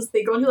conversations,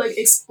 they go into like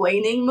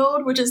explaining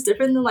mode, which is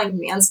different than like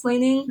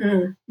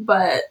mansplaining.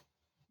 But,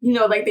 you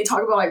know, like they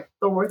talk about like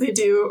the work they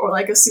do or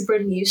like a super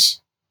niche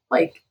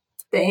like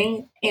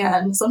thing.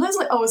 And sometimes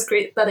like, oh, it's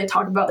great that they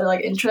talk about their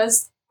like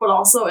interests, but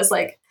also it's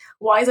like,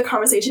 why is a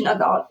conversation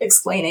about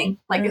explaining?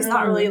 Like it's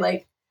not really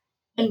like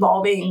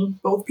involving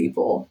both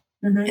people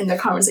in the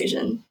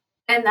conversation.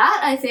 And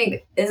that I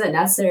think isn't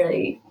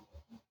necessarily,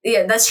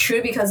 that's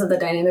true because of the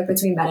dynamic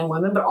between men and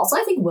women, but also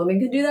I think women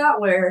could do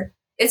that where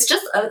it's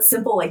just a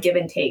simple like give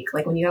and take.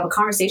 Like when you have a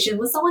conversation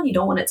with someone, you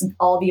don't want it to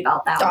all be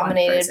about that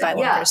dominated by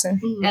one yeah. person.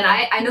 And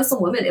I know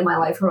some women in my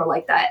life who are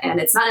like that, and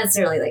it's not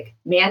necessarily like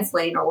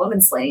mansplaining or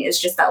womansplaining.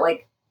 It's just that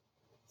like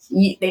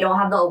they don't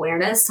have the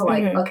awareness to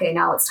like, okay,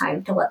 now it's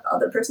time to let the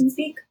other person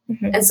speak,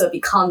 and so it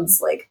becomes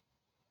like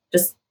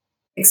just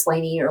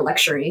explaining or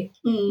lecturing.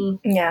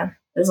 Yeah,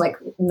 there's like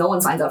no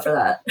one signs up for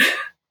that.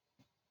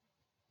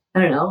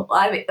 I don't know.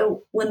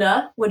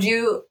 Linda, would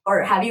you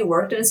or have you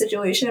worked in a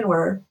situation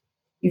where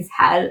you've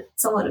had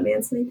someone to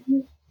mansplain to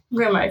you?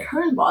 Where my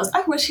current boss,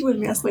 I wish he would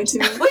mansplain to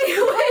me.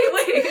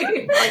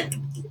 Wait. Like,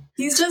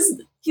 he's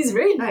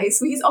very nice,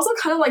 but he's also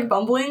kind of like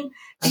bumbling.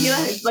 He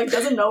like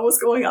doesn't know what's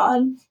going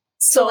on.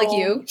 so like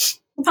you.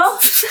 Huh?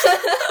 So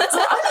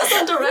I got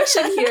some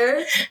direction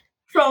here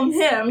from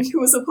him, who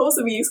was supposed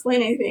to be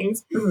explaining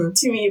things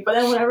to me. But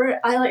then whenever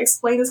I like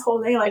explain this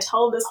whole thing and I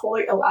tell this whole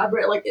like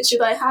elaborate like issue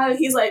that I have,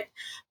 he's like,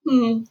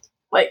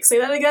 like say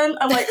that again.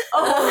 I'm like,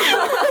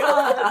 oh my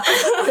god.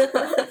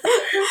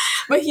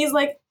 But he's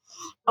like,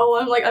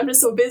 I'm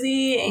just so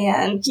busy,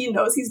 and he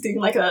knows he's doing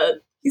like a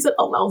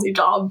lousy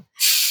job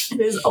in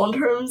his own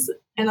terms.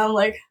 And I'm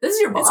like, this is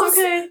your boss? It's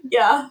okay.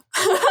 Yeah.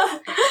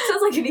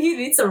 Sounds like he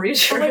needs some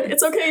reassurance. Like,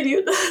 it's okay,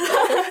 dude.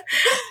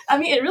 I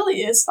mean, it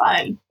really is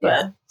fine.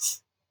 But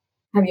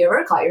have you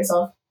ever caught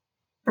yourself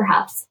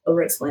perhaps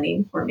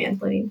over-explaining or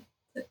mansplaining?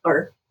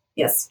 Or,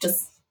 yes,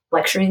 just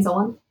lecturing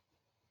someone?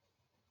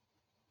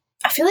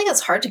 I feel like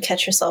it's hard to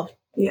catch yourself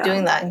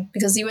doing that,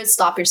 because you would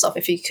stop yourself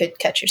if you could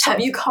catch yourself.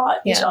 Have you caught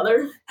each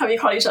other?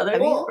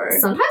 Well,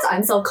 sometimes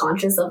I'm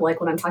self-conscious of like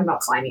when I'm talking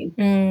about climbing.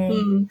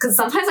 Because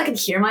sometimes I can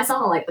hear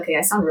myself. I'm like, okay,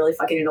 I sound really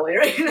fucking annoyed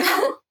right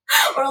now.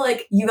 Or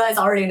like, you guys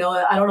already know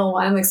it. I don't know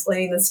why I'm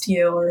explaining this to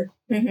you. Or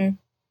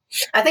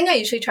I think I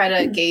usually try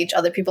to gauge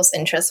other people's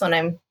interests when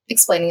I'm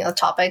explaining a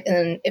topic. And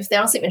then if they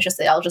don't seem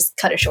interested, I'll just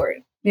cut it short.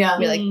 Yeah.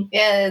 Be like,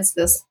 yeah, it's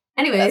this.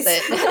 Anyways.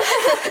 That's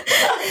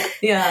it.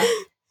 Yeah.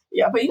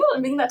 Yeah, but you know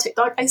what, making that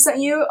TikTok I sent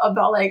you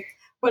about like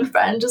when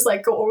friends just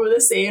like go over the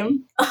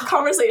same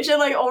conversation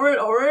like over and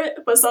over,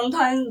 but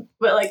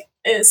like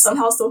it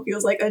somehow still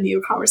feels like a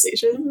new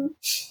conversation.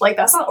 Like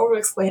that's not over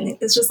explaining.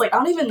 It's just like I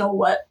don't even know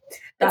what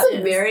that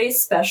is. Very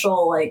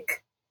special,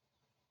 like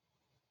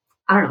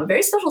I don't know, a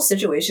very special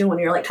situation when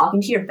you're like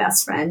talking to your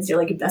best friends, your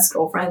like your best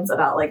girlfriends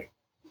about like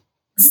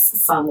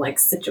some like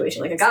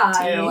situation, like a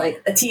guy or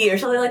like a tea or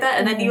something like that,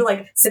 and then you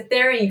like sit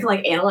there and you can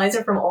like analyze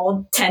it from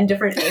all 10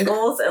 different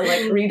angles and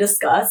like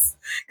rediscuss.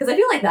 Because I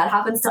feel like that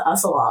happens to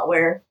us a lot,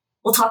 where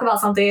we'll talk about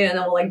something and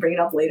then we'll like bring it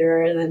up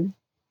later, and then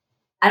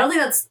I don't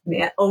think that's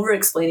over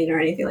explaining or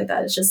anything like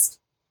that. It's just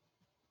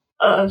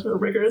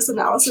rigorous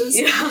analysis.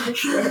 Yeah,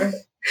 sure.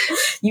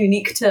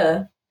 Unique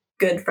to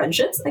good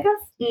friendships, I guess.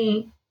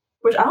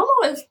 Which I don't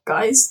know if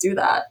guys do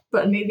that,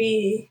 but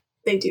maybe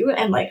they do,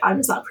 and like I'm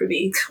just not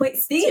privy. Wait,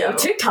 speaking of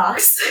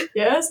TikToks,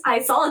 yes,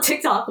 I saw a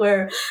TikTok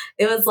where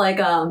it was like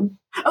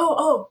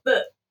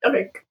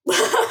okay.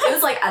 It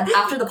was like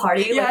after the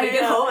party, like we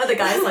get home and the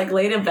guy's like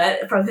laying in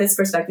bed. From his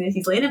perspective,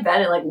 he's laying in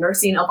bed and like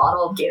nursing a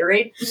bottle of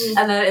Gatorade,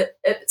 and then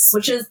it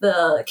switches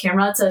the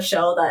camera to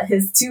show that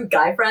his two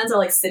guy friends are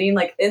like sitting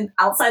like in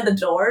outside the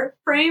door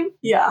frame,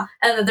 and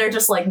then they're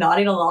just like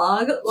nodding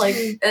along, like,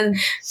 and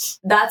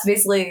that's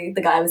basically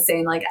the guy was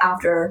saying like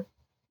after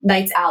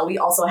nights out, we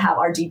also have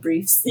our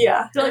debriefs.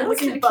 Yeah, they're like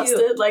looking busted,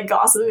 cute. Like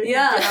gossiping.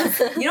 Yeah.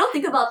 You don't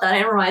think about that.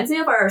 It reminds me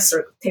of our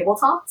table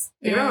talks.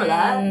 Do you remember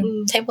that?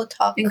 Table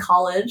talk in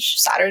college,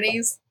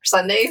 Saturdays,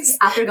 Sundays.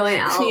 After going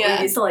out, we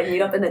used to like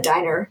meet up in the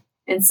diner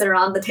and sit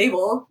around the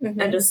table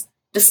and just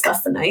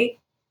discuss the night.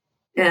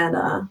 And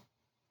I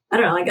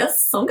don't know. I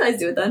guess some guys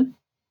do it then.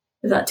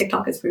 If that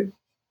TikTok is proof.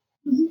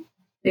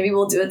 Maybe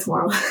we'll do it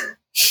tomorrow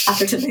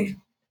after tonight.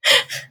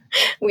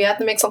 We have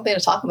to make something to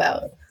talk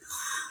about.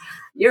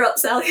 You're up,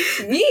 Sally.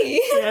 Me?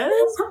 Yes.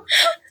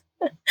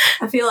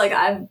 I feel like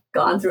I've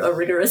gone through a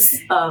rigorous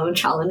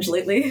challenge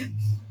lately.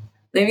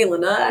 Maybe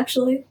Linda,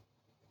 actually.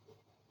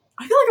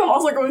 I feel like I'm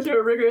also going through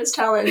a rigorous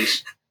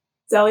challenge.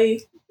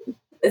 Sally,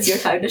 it's your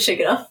time to shake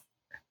it up.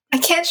 I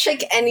can't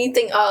shake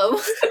anything up.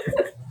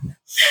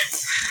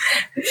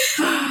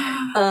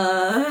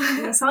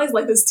 Sally's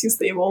life is too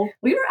stable.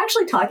 We were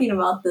actually talking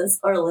about this,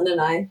 or Linda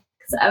and I.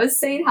 I was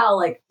saying how,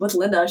 like, with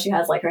Linda, she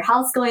has, like, her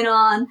house going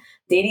on,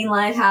 dating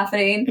life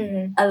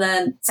happening, and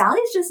then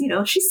Sally's just,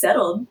 she's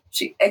settled.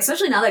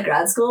 Especially now that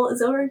grad school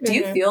is over. Do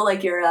you feel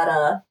like you're at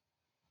a,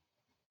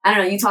 I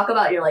don't know, you talk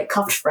about your, like,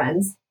 cuffed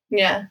friends.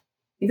 Yeah.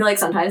 You feel like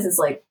sometimes it's,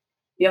 like,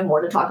 you have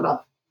more to talk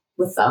about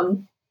with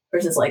them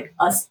versus, like,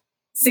 us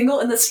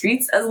single in the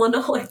streets, as Linda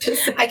like to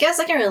say. I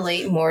guess I can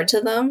relate more to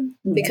them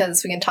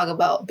because we can talk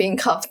about being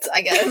cuffed,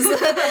 I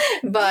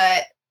guess.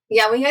 But...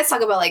 yeah, when you guys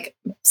talk about, like,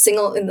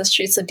 single in the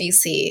streets of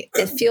DC,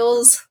 it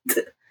feels,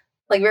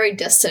 like, very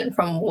distant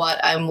from what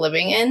I'm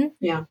living in.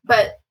 Yeah.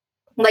 But,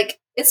 like,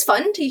 it's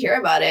fun to hear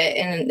about it,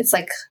 and it's,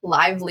 like,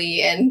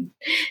 lively and,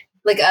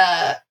 like,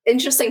 a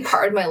interesting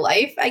part of my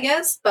life, I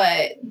guess,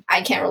 but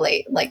I can't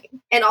relate. Like,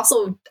 and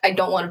also, I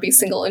don't want to be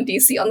single in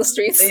DC on the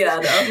streets. Yeah,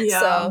 no. Yeah.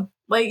 So,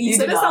 Like, you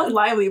said it sounds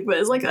lively, but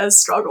it's like a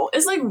struggle.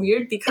 It's like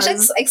weird because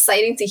it's just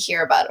exciting to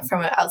hear about it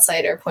from an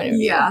outsider point of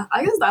view. Yeah,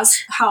 I guess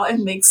that's how it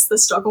makes the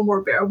struggle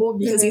more bearable,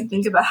 because you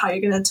think about how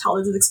you're gonna tell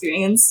this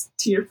experience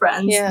to your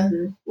friends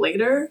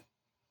later.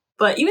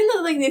 But even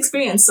though like the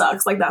experience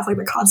sucks, like that's like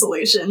the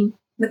consolation.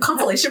 The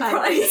consolation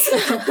prize.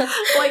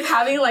 Like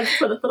having like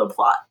for the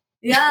plot.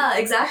 Yeah,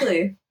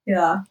 exactly.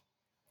 Yeah.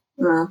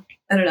 I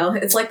don't know.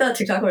 It's like the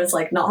TikTok where it's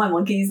like, not my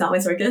monkeys, not my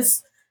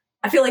circus.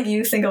 I feel like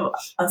you think of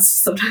us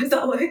sometimes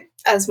that way.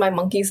 As my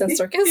monkeys and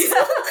circus?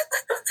 Yeah.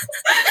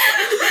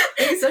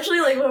 Especially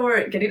like when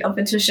we're getting up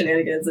into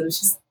shenanigans and it's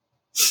just,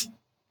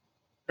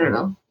 I don't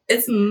know.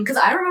 It's because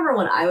I remember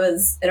when I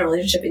was in a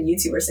relationship and you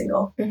two were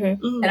single,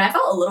 and I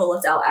felt a little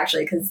left out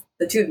actually, because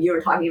the two of you were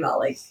talking about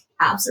like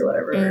apps or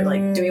whatever, or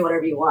like doing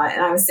whatever you want,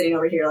 and I was sitting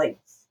over here like,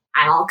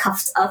 I'm all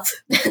cuffed up.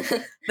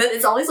 But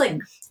it's always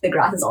like the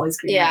grass is always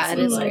green. Yeah, it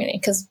is green.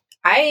 Because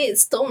I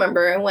still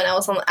remember when I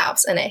was on the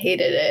apps and I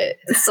hated it.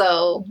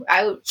 So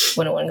I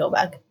wouldn't want to go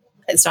back.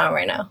 It's not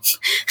right now.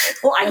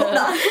 Well, I hope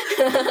not.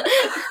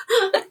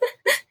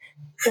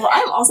 Well,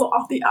 I'm also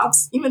off the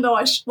apps, even though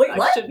I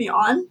should be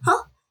on.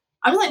 Huh?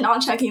 I'm like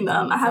not checking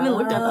them. I haven't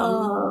looked at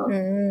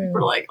them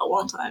for like a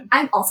long time.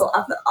 I'm also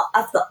off the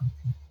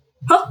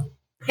Huh?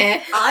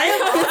 I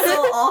am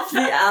also off the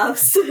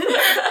apps.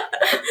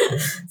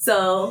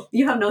 So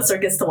you have no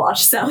circus to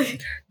watch, Sally.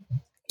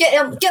 Get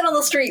on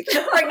the street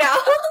right now.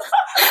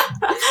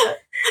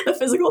 The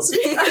physical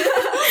street.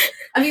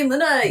 I mean,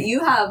 Linda,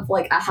 you have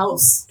like a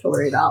house to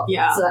worry about.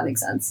 Yeah. So that makes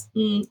sense.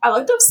 I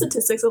looked up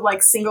statistics of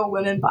like single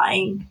women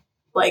buying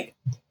like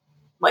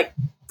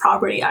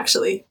property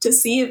actually to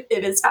see if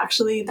it's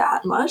actually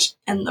that much.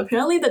 And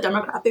apparently the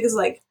demographic is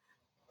like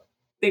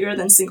bigger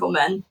than single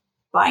men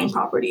buying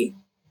property.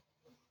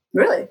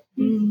 Really?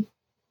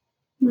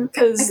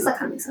 Because that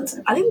kind of makes sense.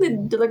 I think they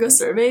did like a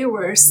survey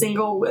where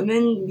single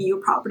women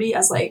view property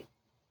as like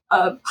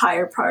a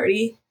higher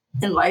priority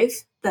in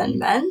life than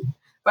men.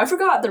 But I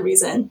forgot the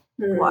reason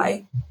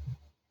why.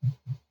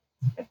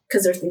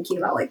 Because they're thinking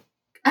about like,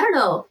 I don't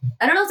know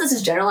if this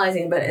is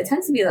generalizing, but it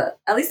tends to be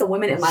at least the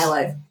women in my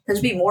life tend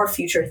to be more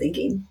future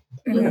thinking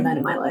than the men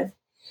in my life.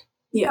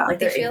 Yeah.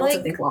 Like I feel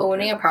like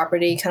owning a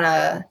property kind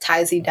of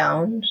ties you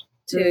down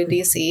to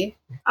DC.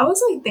 I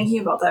was like thinking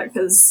about that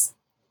because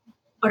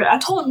I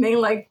told Ming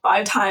like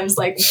 5 times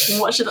like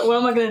what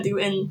am I gonna do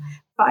in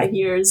 5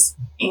 years,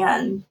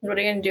 and what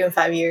are you gonna do in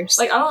 5 years?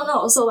 Like I don't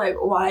know. So like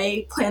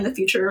why plan the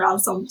future around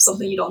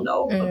something you don't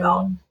know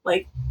about?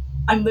 Like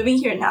I'm living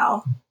here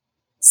now,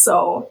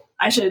 so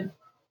I should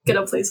get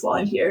a place while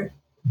I'm here,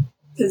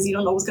 because you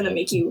don't know what's gonna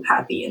make you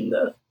happy in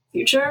the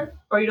future,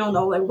 or you don't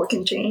know like what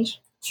can change.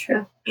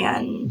 True.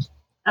 And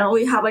I don't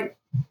really have like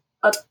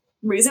a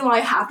reason why I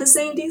have to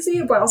stay in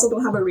DC, but I also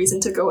don't have a reason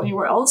to go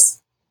anywhere else.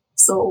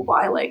 So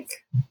why like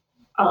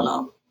I don't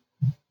know.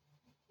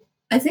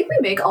 I think we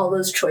make all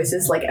those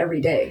choices like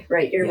every day,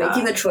 right? You're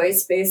making the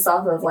choice based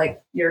off of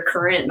like your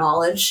current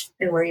knowledge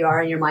and where you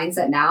are in your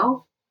mindset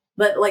now.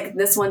 But like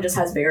this one just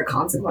has bigger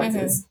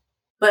consequences.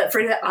 But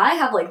for that, I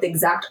have like the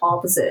exact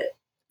opposite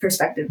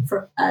perspective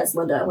as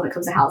Linda when it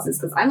comes to houses,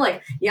 because I'm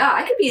like, yeah,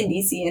 I could be in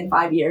DC in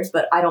 5 years,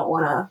 but I don't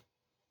want to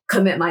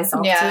commit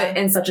myself to it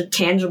in such a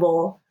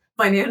tangible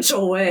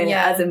financial way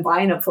as in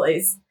buying a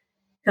place,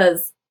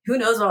 because who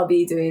knows what I'll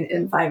be doing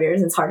in 5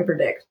 years. It's hard to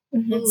predict.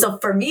 So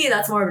for me,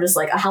 that's more of just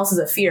like a house is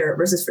a fear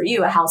versus for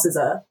you, a house is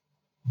a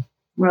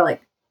more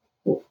like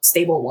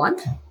stable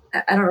want.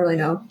 I don't really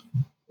know.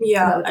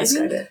 Yeah, I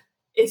think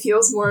it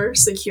feels more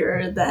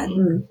secure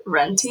than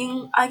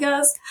renting, I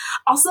guess.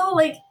 Also,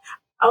 like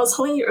I was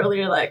telling you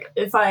earlier, like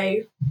if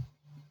I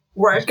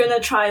weren't gonna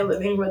try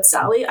living with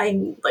Sally,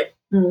 I like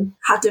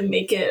had to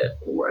make it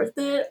worth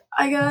it,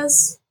 I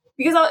guess.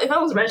 Because if I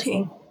was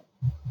renting,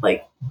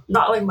 like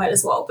not like might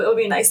as well, but it would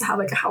be nice to have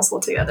like a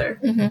household together.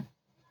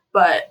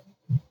 But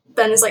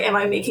then it's like, am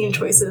I making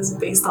choices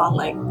based on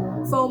like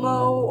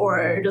FOMO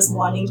or just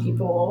wanting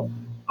people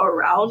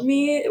around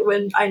me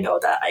when I know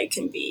that I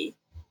can be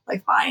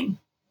like fine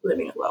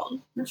living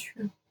alone? That's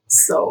true.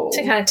 So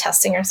kind of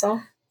testing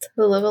yourself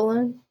to live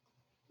alone.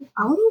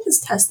 I don't know if it's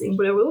testing,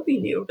 but it will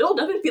be new. It'll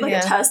definitely be like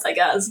a test, I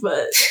guess,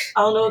 but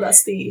I don't know if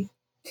that's the...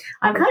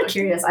 I'm kind of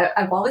curious.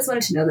 I've always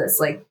wanted to know this.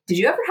 Like, did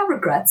you ever have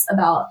regrets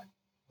about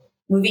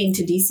moving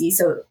to DC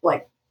so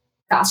like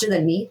faster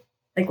than me?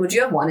 Like, would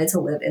you have wanted to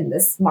live in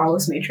this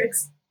Marlos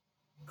Matrix?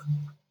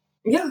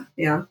 Yeah.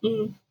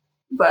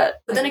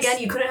 But then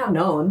again, you couldn't have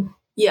known.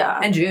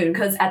 Yeah. In June,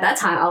 because at that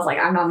time I was like,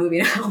 I'm not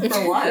moving out for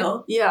a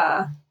while.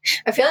 Yeah.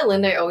 I feel like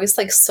Linda, you're always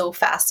like so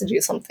fast to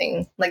do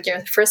something. Like your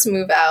first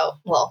move out,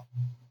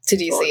 to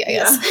DC, I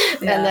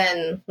guess. Yeah. And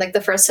then like the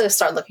first to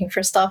start looking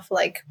for stuff,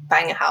 like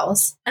buying a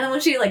house. And then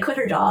when she like quit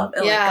her job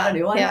and like got a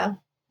new one. Yeah.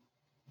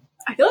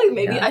 I feel like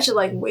maybe I should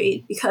like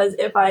wait, because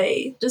if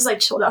I just like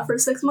chilled out for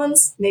 6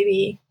 months,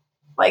 maybe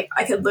like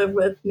I could live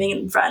with Ming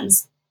and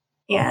friends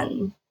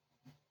and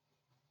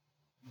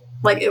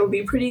like it would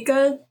be pretty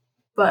good.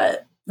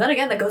 But then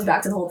again, that goes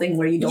back to the whole thing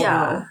where you don't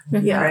know.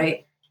 Yeah.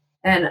 Right?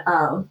 And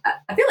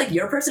I feel like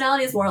your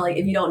personality is more like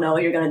if you don't know,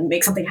 you're gonna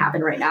make something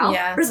happen right now.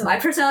 Yeah. Versus my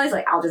personality is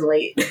like I'll just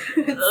wait.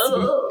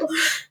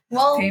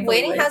 Well, Painfully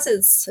waiting wait. has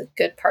its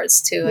good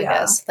parts too, I Yeah.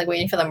 guess. Like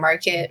waiting for the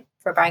market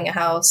for buying a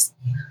house.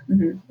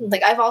 Mhm.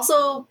 Like I've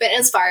also been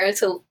inspired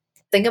to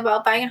think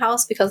about buying a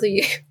house because of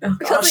you. Oh,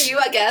 Because of you,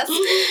 I guess.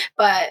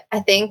 But I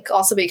think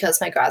also because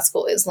my grad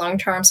school is long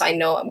term, so I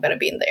know I'm going to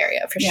be in the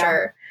area for Yeah.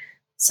 sure.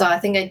 So I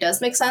think it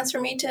does make sense for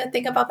me to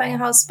think about buying a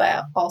house,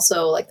 but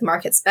also like the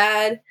market's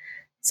bad.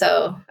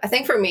 So I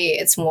think for me,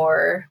 it's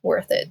more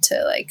worth it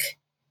to like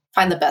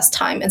find the best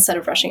time instead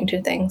of rushing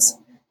into things.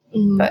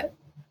 Mhm. But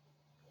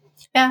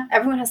yeah,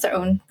 everyone has their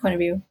own point of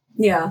view.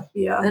 Yeah,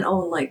 Yeah. and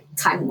own like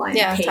timeline.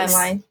 Yeah, pace.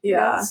 timeline.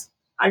 Yeah.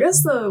 I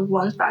guess the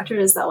one factor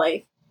is that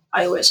like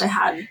I wish I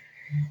had,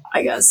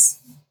 I guess,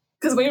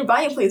 because when you're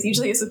buying a place,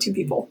 usually it's with two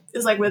people.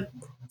 It's like with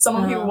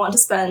someone who you want to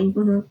spend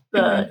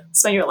Mhm.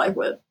 spend your life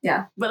with.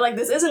 Yeah. But like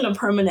this isn't a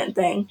permanent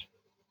thing.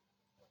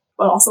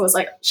 But also it's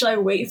like, should I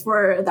wait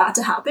for that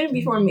to happen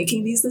before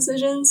making these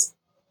decisions?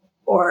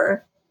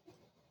 Or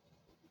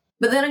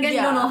But then again,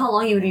 you don't Yeah. know how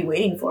long you would be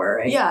waiting for,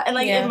 right? yeah, and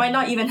like Yeah. it might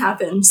not even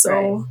happen. So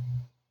Right.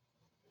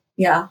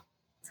 Yeah.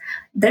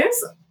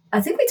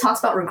 I think we talked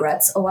about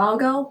regrets a while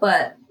ago,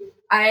 but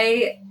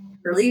I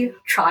really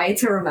try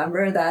to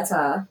remember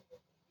that,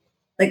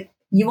 like,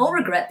 you won't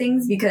regret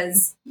things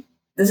because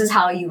this is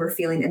how you were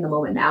feeling in the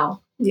moment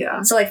now.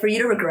 yeah. So, like, for you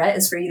to regret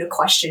is for you to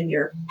question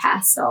your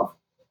past self.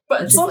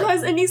 But Which is, like-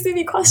 sometimes it needs to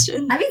be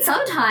questioned. I mean,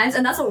 sometimes,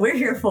 and that's what we're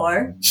here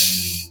for.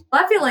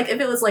 But I feel like if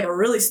it was, like, a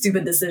really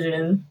stupid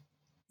decision,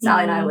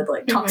 Sally and I would,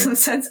 like, talk some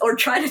sense or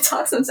try to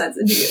talk some sense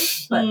into you.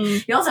 But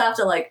Mm. you also have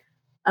to, like,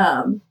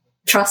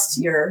 trust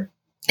your,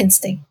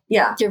 Instinct.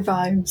 yeah. Your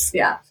vibes.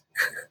 Yeah.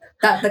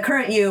 That the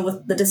current you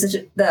with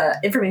the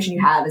information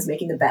you have is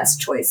making the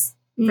best choice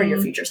for your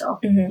future self.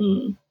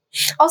 Mm.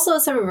 Also,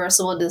 it's a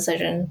reversible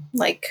decision.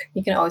 Like,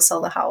 you can always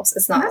sell the house.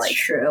 It's not That's like,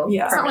 true.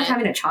 Yeah. It's not like Permanent.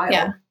 having a child.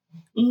 Yeah.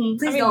 Mhm.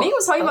 Please I mean, don't. Ming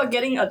was talking about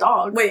getting a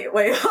dog. Wait.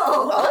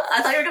 Oh,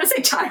 I thought you were gonna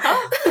say child.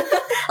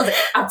 I was like,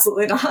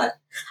 absolutely not.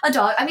 A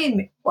dog. I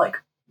mean, like,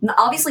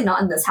 obviously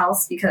not in this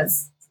house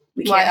because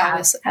we Why, can't have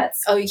obviously?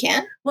 pets. oh, you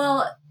can?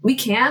 Well, we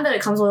can, but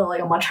it comes with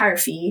like a much higher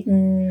fee.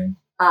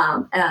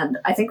 And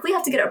I think we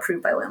have to get it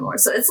approved by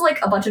landlords. So it's like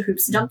a bunch of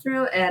hoops to jump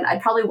through, and I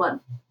probably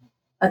want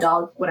a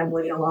dog when I'm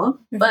living alone.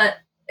 Mhm. But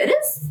it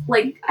is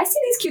like I see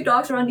these cute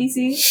dogs around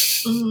DC,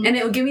 Mhm. and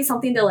it would give me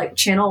something to like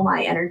channel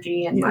my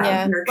energy and my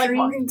Yeah. Like nurturing.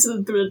 walking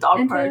through the dog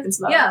Into- park and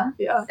stuff. yeah.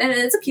 Yeah. And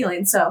it's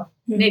appealing, so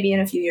Mhm. maybe in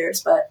a few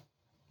years, but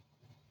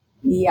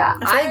yeah.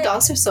 I feel like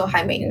dogs are so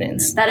high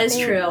maintenance. That I is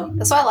think true.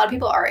 That's why a lot of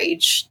people our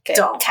age get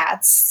Don't.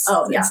 cats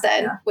Oh, yeah,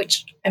 instead, yeah.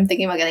 which I'm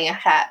thinking about getting a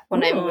cat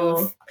when I Ooh.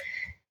 move.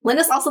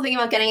 Linda's also thinking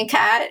about getting a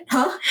cat.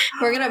 Huh?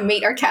 We're gonna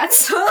mate our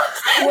cats.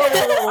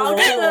 I'll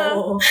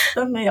get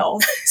the male.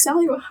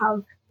 Sally will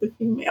have the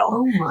female.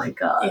 Oh my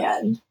god.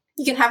 And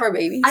You can have our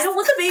babies. I don't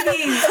want the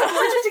babies. I'm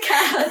allergic to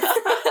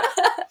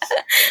cats.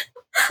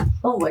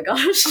 Oh my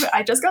gosh. okay,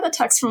 I just got a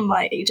text from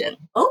my agent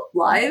Oh,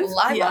 live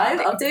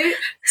Yeah. update.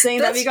 saying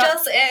that That's we got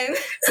just in.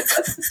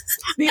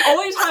 the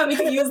only time we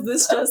can use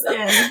this just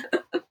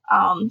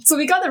in. So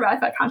we got the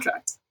ratified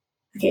contract.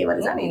 Okay, what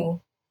does that mean?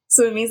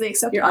 So it means they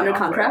accept You're my under offer.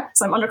 contract?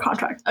 So I'm under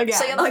contract again.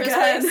 So you're the first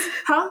Again. place?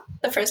 Huh?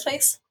 The first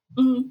place?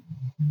 Mhm.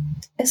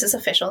 Is this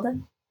official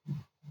then?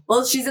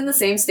 Well, she's in the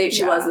same state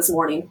she Yeah. was this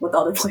morning with the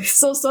other place.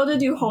 So still to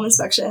do home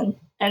inspection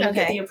and get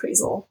Okay. the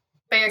appraisal.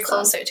 But you're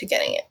closer to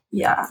getting it.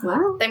 Yeah.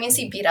 Wow. That means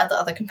you beat out the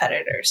other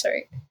competitors,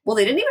 right? Well,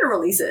 they didn't even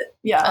release it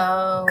Yeah.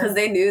 Oh. because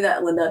they knew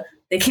that Linda.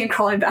 They came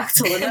crawling back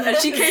to Linda, and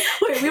she came.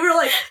 Wait, we were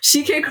like,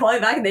 she came crawling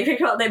back, and they came.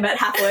 They met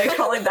halfway,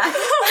 crawling back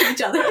to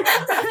each other.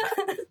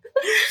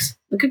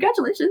 Well,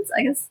 congratulations!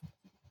 I guess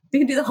we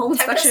can do the home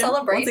Time to inspection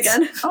celebrate. once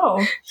again.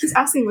 Oh, he's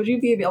asking, would you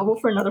be available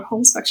for another home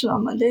inspection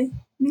on Monday?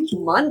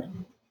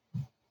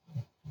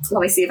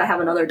 Let me see if I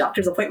have another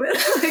doctor's appointment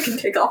I can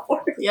take off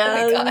for.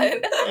 Yeah. Oh my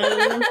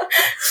God.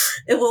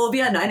 It will be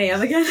at 9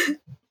 a.m. again.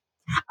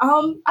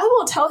 I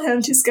will tell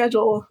him to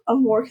schedule a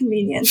more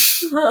convenient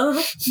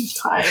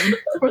time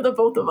for the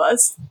both of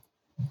us.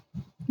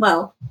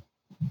 Well,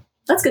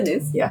 that's good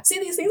news. Yeah. See,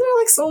 these things are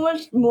like so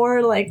much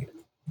more like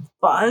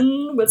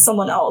fun with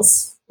someone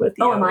else. With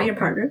you. Oh, am I your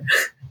partner?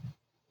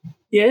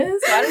 Yes.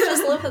 Why don't you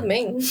just live with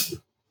Ming?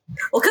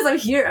 Well, because I'm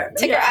here.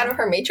 Take her out of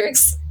her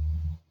matrix.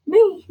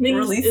 Ming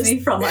Release is me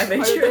from my part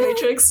of the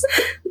matrix. matrix.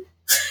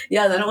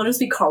 Yeah, then it'll just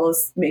be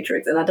Carlos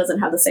Matrix, and that doesn't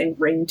have the same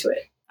ring to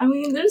it. I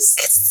mean, there's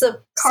Sarlos.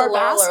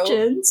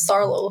 Carbastians.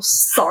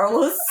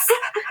 Sarlos.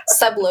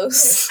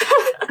 Seblos.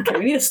 Okay,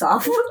 we need to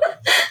stop.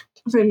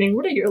 Okay, Ming,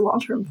 what are your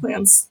long-term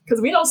plans?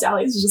 Because we know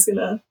Sally's just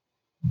gonna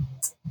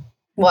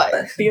What?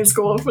 be in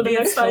school for the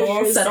next 5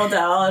 years. Settle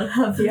down.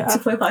 Have Yeah.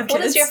 2.5 kids.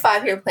 What is your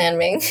 5-year plan,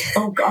 Ming?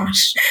 Oh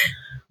gosh.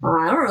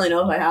 I don't really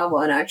know if I have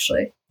one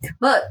actually.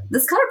 But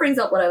this kind of brings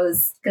up what I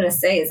was going to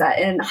say is that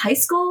in high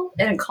school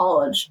and in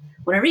college,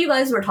 whenever you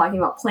guys were talking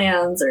about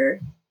plans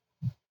or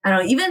I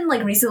don't know, even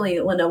like recently,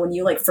 Linda, when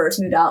you like first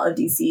moved out of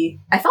DC,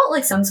 I felt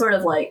like some sort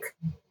of like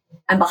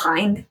I'm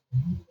behind.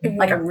 Mhm.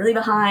 Like I'm really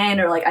behind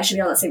or like I should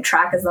be on the same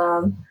track as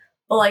them.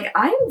 But like,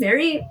 I'm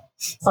very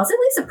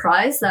pleasantly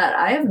surprised that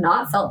I have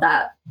not felt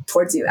that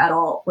towards you at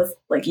all with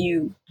like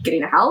you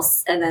getting a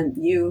house and then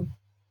you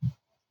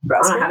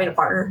not having a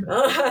partner.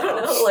 I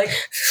don't know. Like,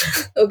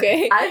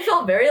 Okay. I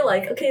felt very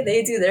like, okay,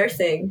 they do their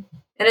thing.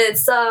 And it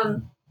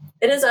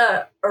is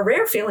a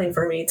rare feeling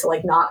for me to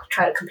like not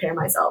try to compare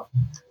myself.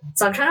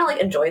 So I'm trying to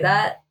like enjoy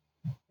that.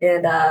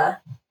 And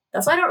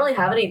that's why I don't really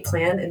have any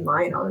plan in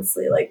mind,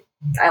 honestly. Like,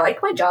 I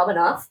like my job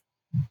enough.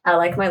 I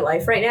like my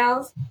life right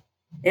now.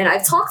 And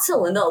I've talked to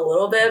Linda a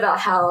little bit about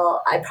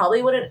how I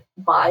probably wouldn't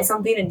buy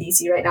something in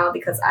DC right now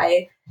because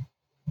I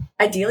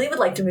ideally would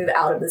like to move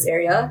out of this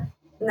area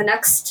in the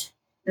next,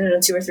 I don't know,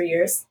 2 or 3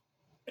 years.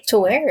 To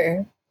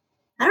where?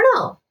 I don't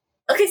know.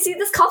 Okay, see,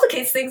 this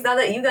complicates things now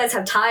that you guys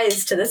have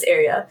ties to this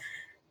area.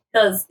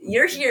 Because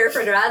you're here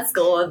for grad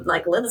school and,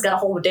 like, Linda's got a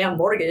whole damn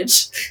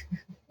mortgage.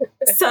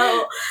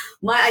 So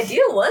my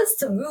idea was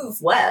to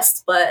move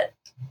west, but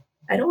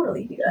I don't want to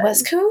leave you guys.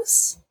 West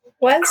Coast?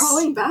 West?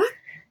 Crawling back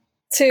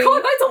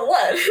Crawling back to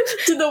what?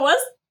 to the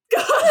west.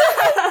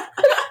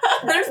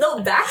 There's no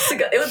back to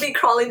go. It would be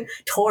crawling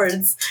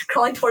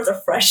towards a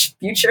fresh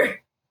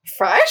future.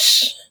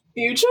 Fresh?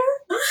 Future?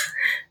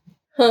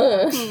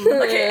 Huh.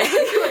 Okay.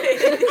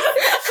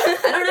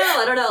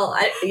 I don't know.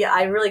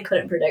 I really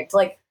couldn't predict.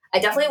 Like, I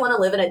definitely want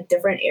to live in a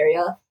different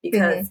area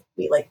because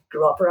we like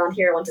grew up around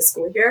here, went to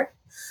school here.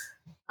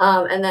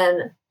 And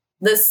then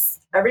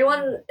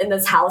everyone in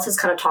this house has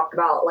kind of talked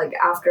about like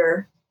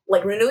after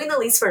like renewing the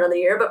lease for another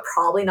year, but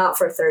probably not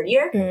for a third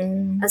year.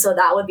 And so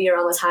that would be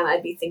around the time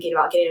I'd be thinking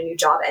about getting a new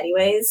job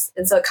anyways.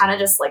 And so it kind of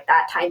just like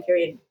that time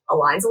period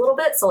aligns a little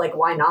bit. So like,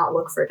 why not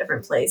look for a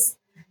different place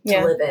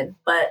to live in?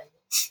 But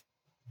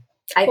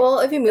well,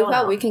 if you move don't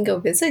out, know. we can go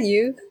visit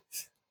you.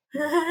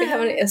 We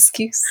have an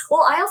excuse.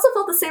 Well, I also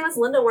felt the same as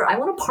Linda, where I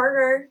want a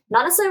partner,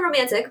 not necessarily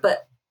romantic,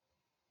 but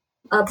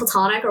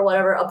platonic or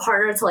whatever, a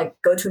partner to like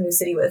go to a new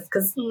city with.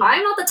 Because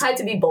I'm not the type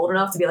to be bold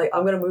enough to be like,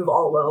 I'm gonna move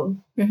all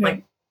alone,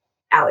 like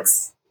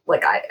Alex.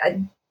 Like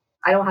I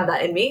don't have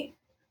that in me.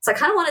 So I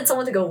kind of wanted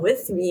someone to go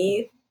with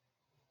me.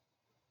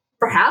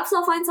 Perhaps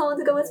I'll find someone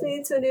to go with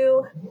me to a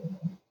new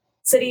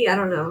city. I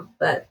don't know,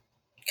 but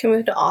Can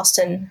move to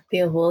Austin,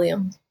 be with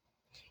William.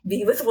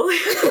 be with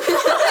William.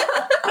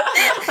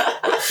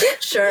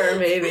 Sure,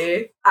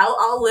 maybe.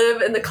 I'll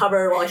live in the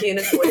cupboard while he and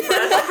his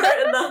boyfriend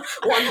are in the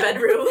one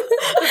bedroom.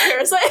 The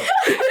parasite.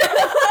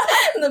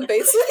 In the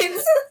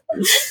basement.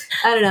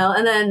 I don't know.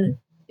 And then,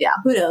 yeah,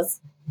 who knows?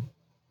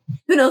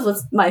 Who knows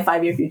what's my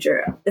 5-year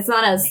future? It's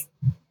not as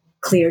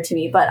clear to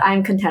me, but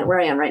I'm content where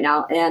I am right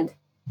now. And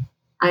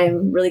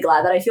I'm really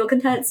glad that I feel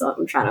content. So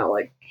I'm trying to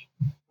like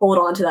hold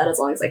on to that as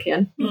long as I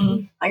can.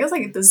 I guess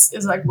like this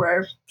is like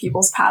where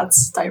people's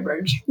paths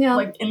diverge. Yeah.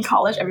 Like in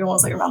college, everyone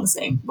was like around the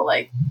same, but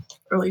like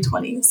early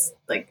 20s,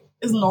 like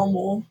is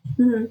normal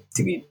to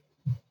be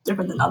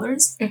different than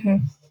others.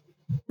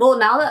 Well,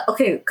 now that,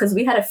 okay, because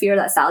we had a fear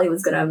that Sally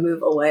was going to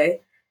move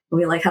away. And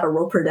we like had to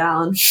rope her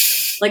down.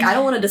 Like, I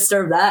don't want to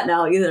disturb that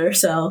now either,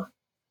 so.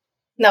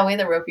 No way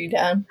to rope you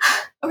down.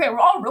 Okay, we're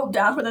all roped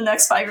down for the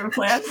next 5-year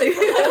plan.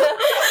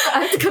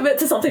 I have to commit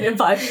to something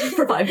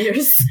for 5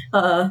 years.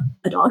 A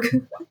dog.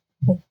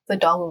 The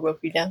dog will rope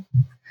you down.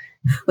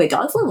 Wait,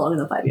 dogs live longer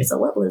than 5 years, so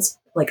what was,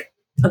 like,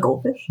 a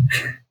goldfish?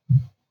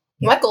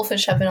 My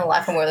goldfish have been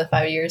alive for more than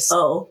 5 years.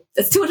 Oh,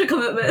 it's too much a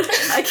commitment.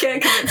 I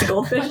can't commit to A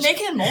goldfish.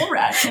 naked mole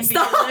rat can be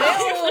Stop.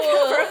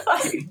 for a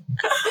 5 year.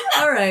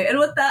 All right, and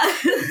with that,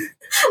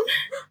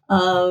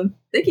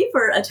 thank you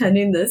for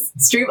attending this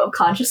stream of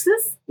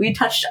consciousness. We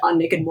touched on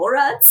naked mole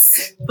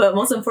rats, but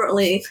most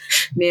importantly,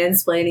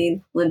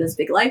 mansplaining Linda's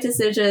big life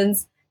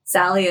decisions,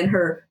 Sally and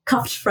her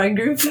cuffed friend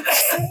group.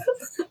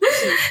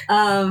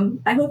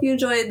 I hope you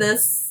enjoyed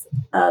this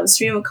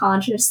stream of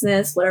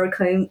consciousness, whatever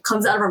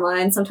comes out of our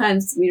minds.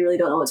 Sometimes we really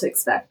don't know what to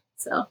expect,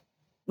 so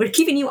we're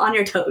keeping you on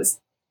your toes.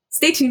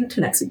 Stay tuned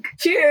to next week.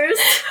 Cheers!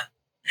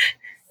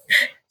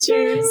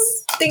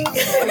 Cheers. Ding.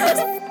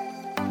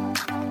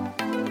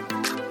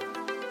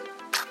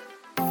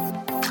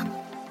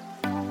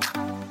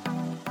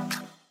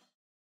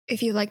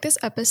 If you like this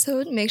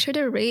episode, make sure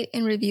to rate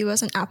and review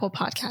us on Apple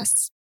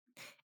Podcasts.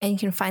 And you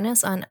can find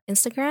us on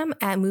Instagram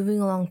at Moving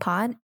Along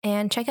Pod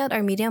and check out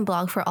our Medium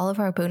blog for all of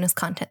our bonus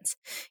contents.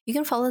 You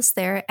can follow us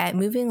there at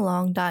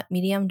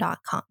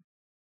movingalong.medium.com.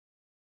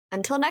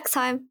 Until next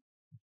time.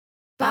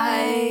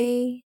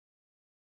 Bye.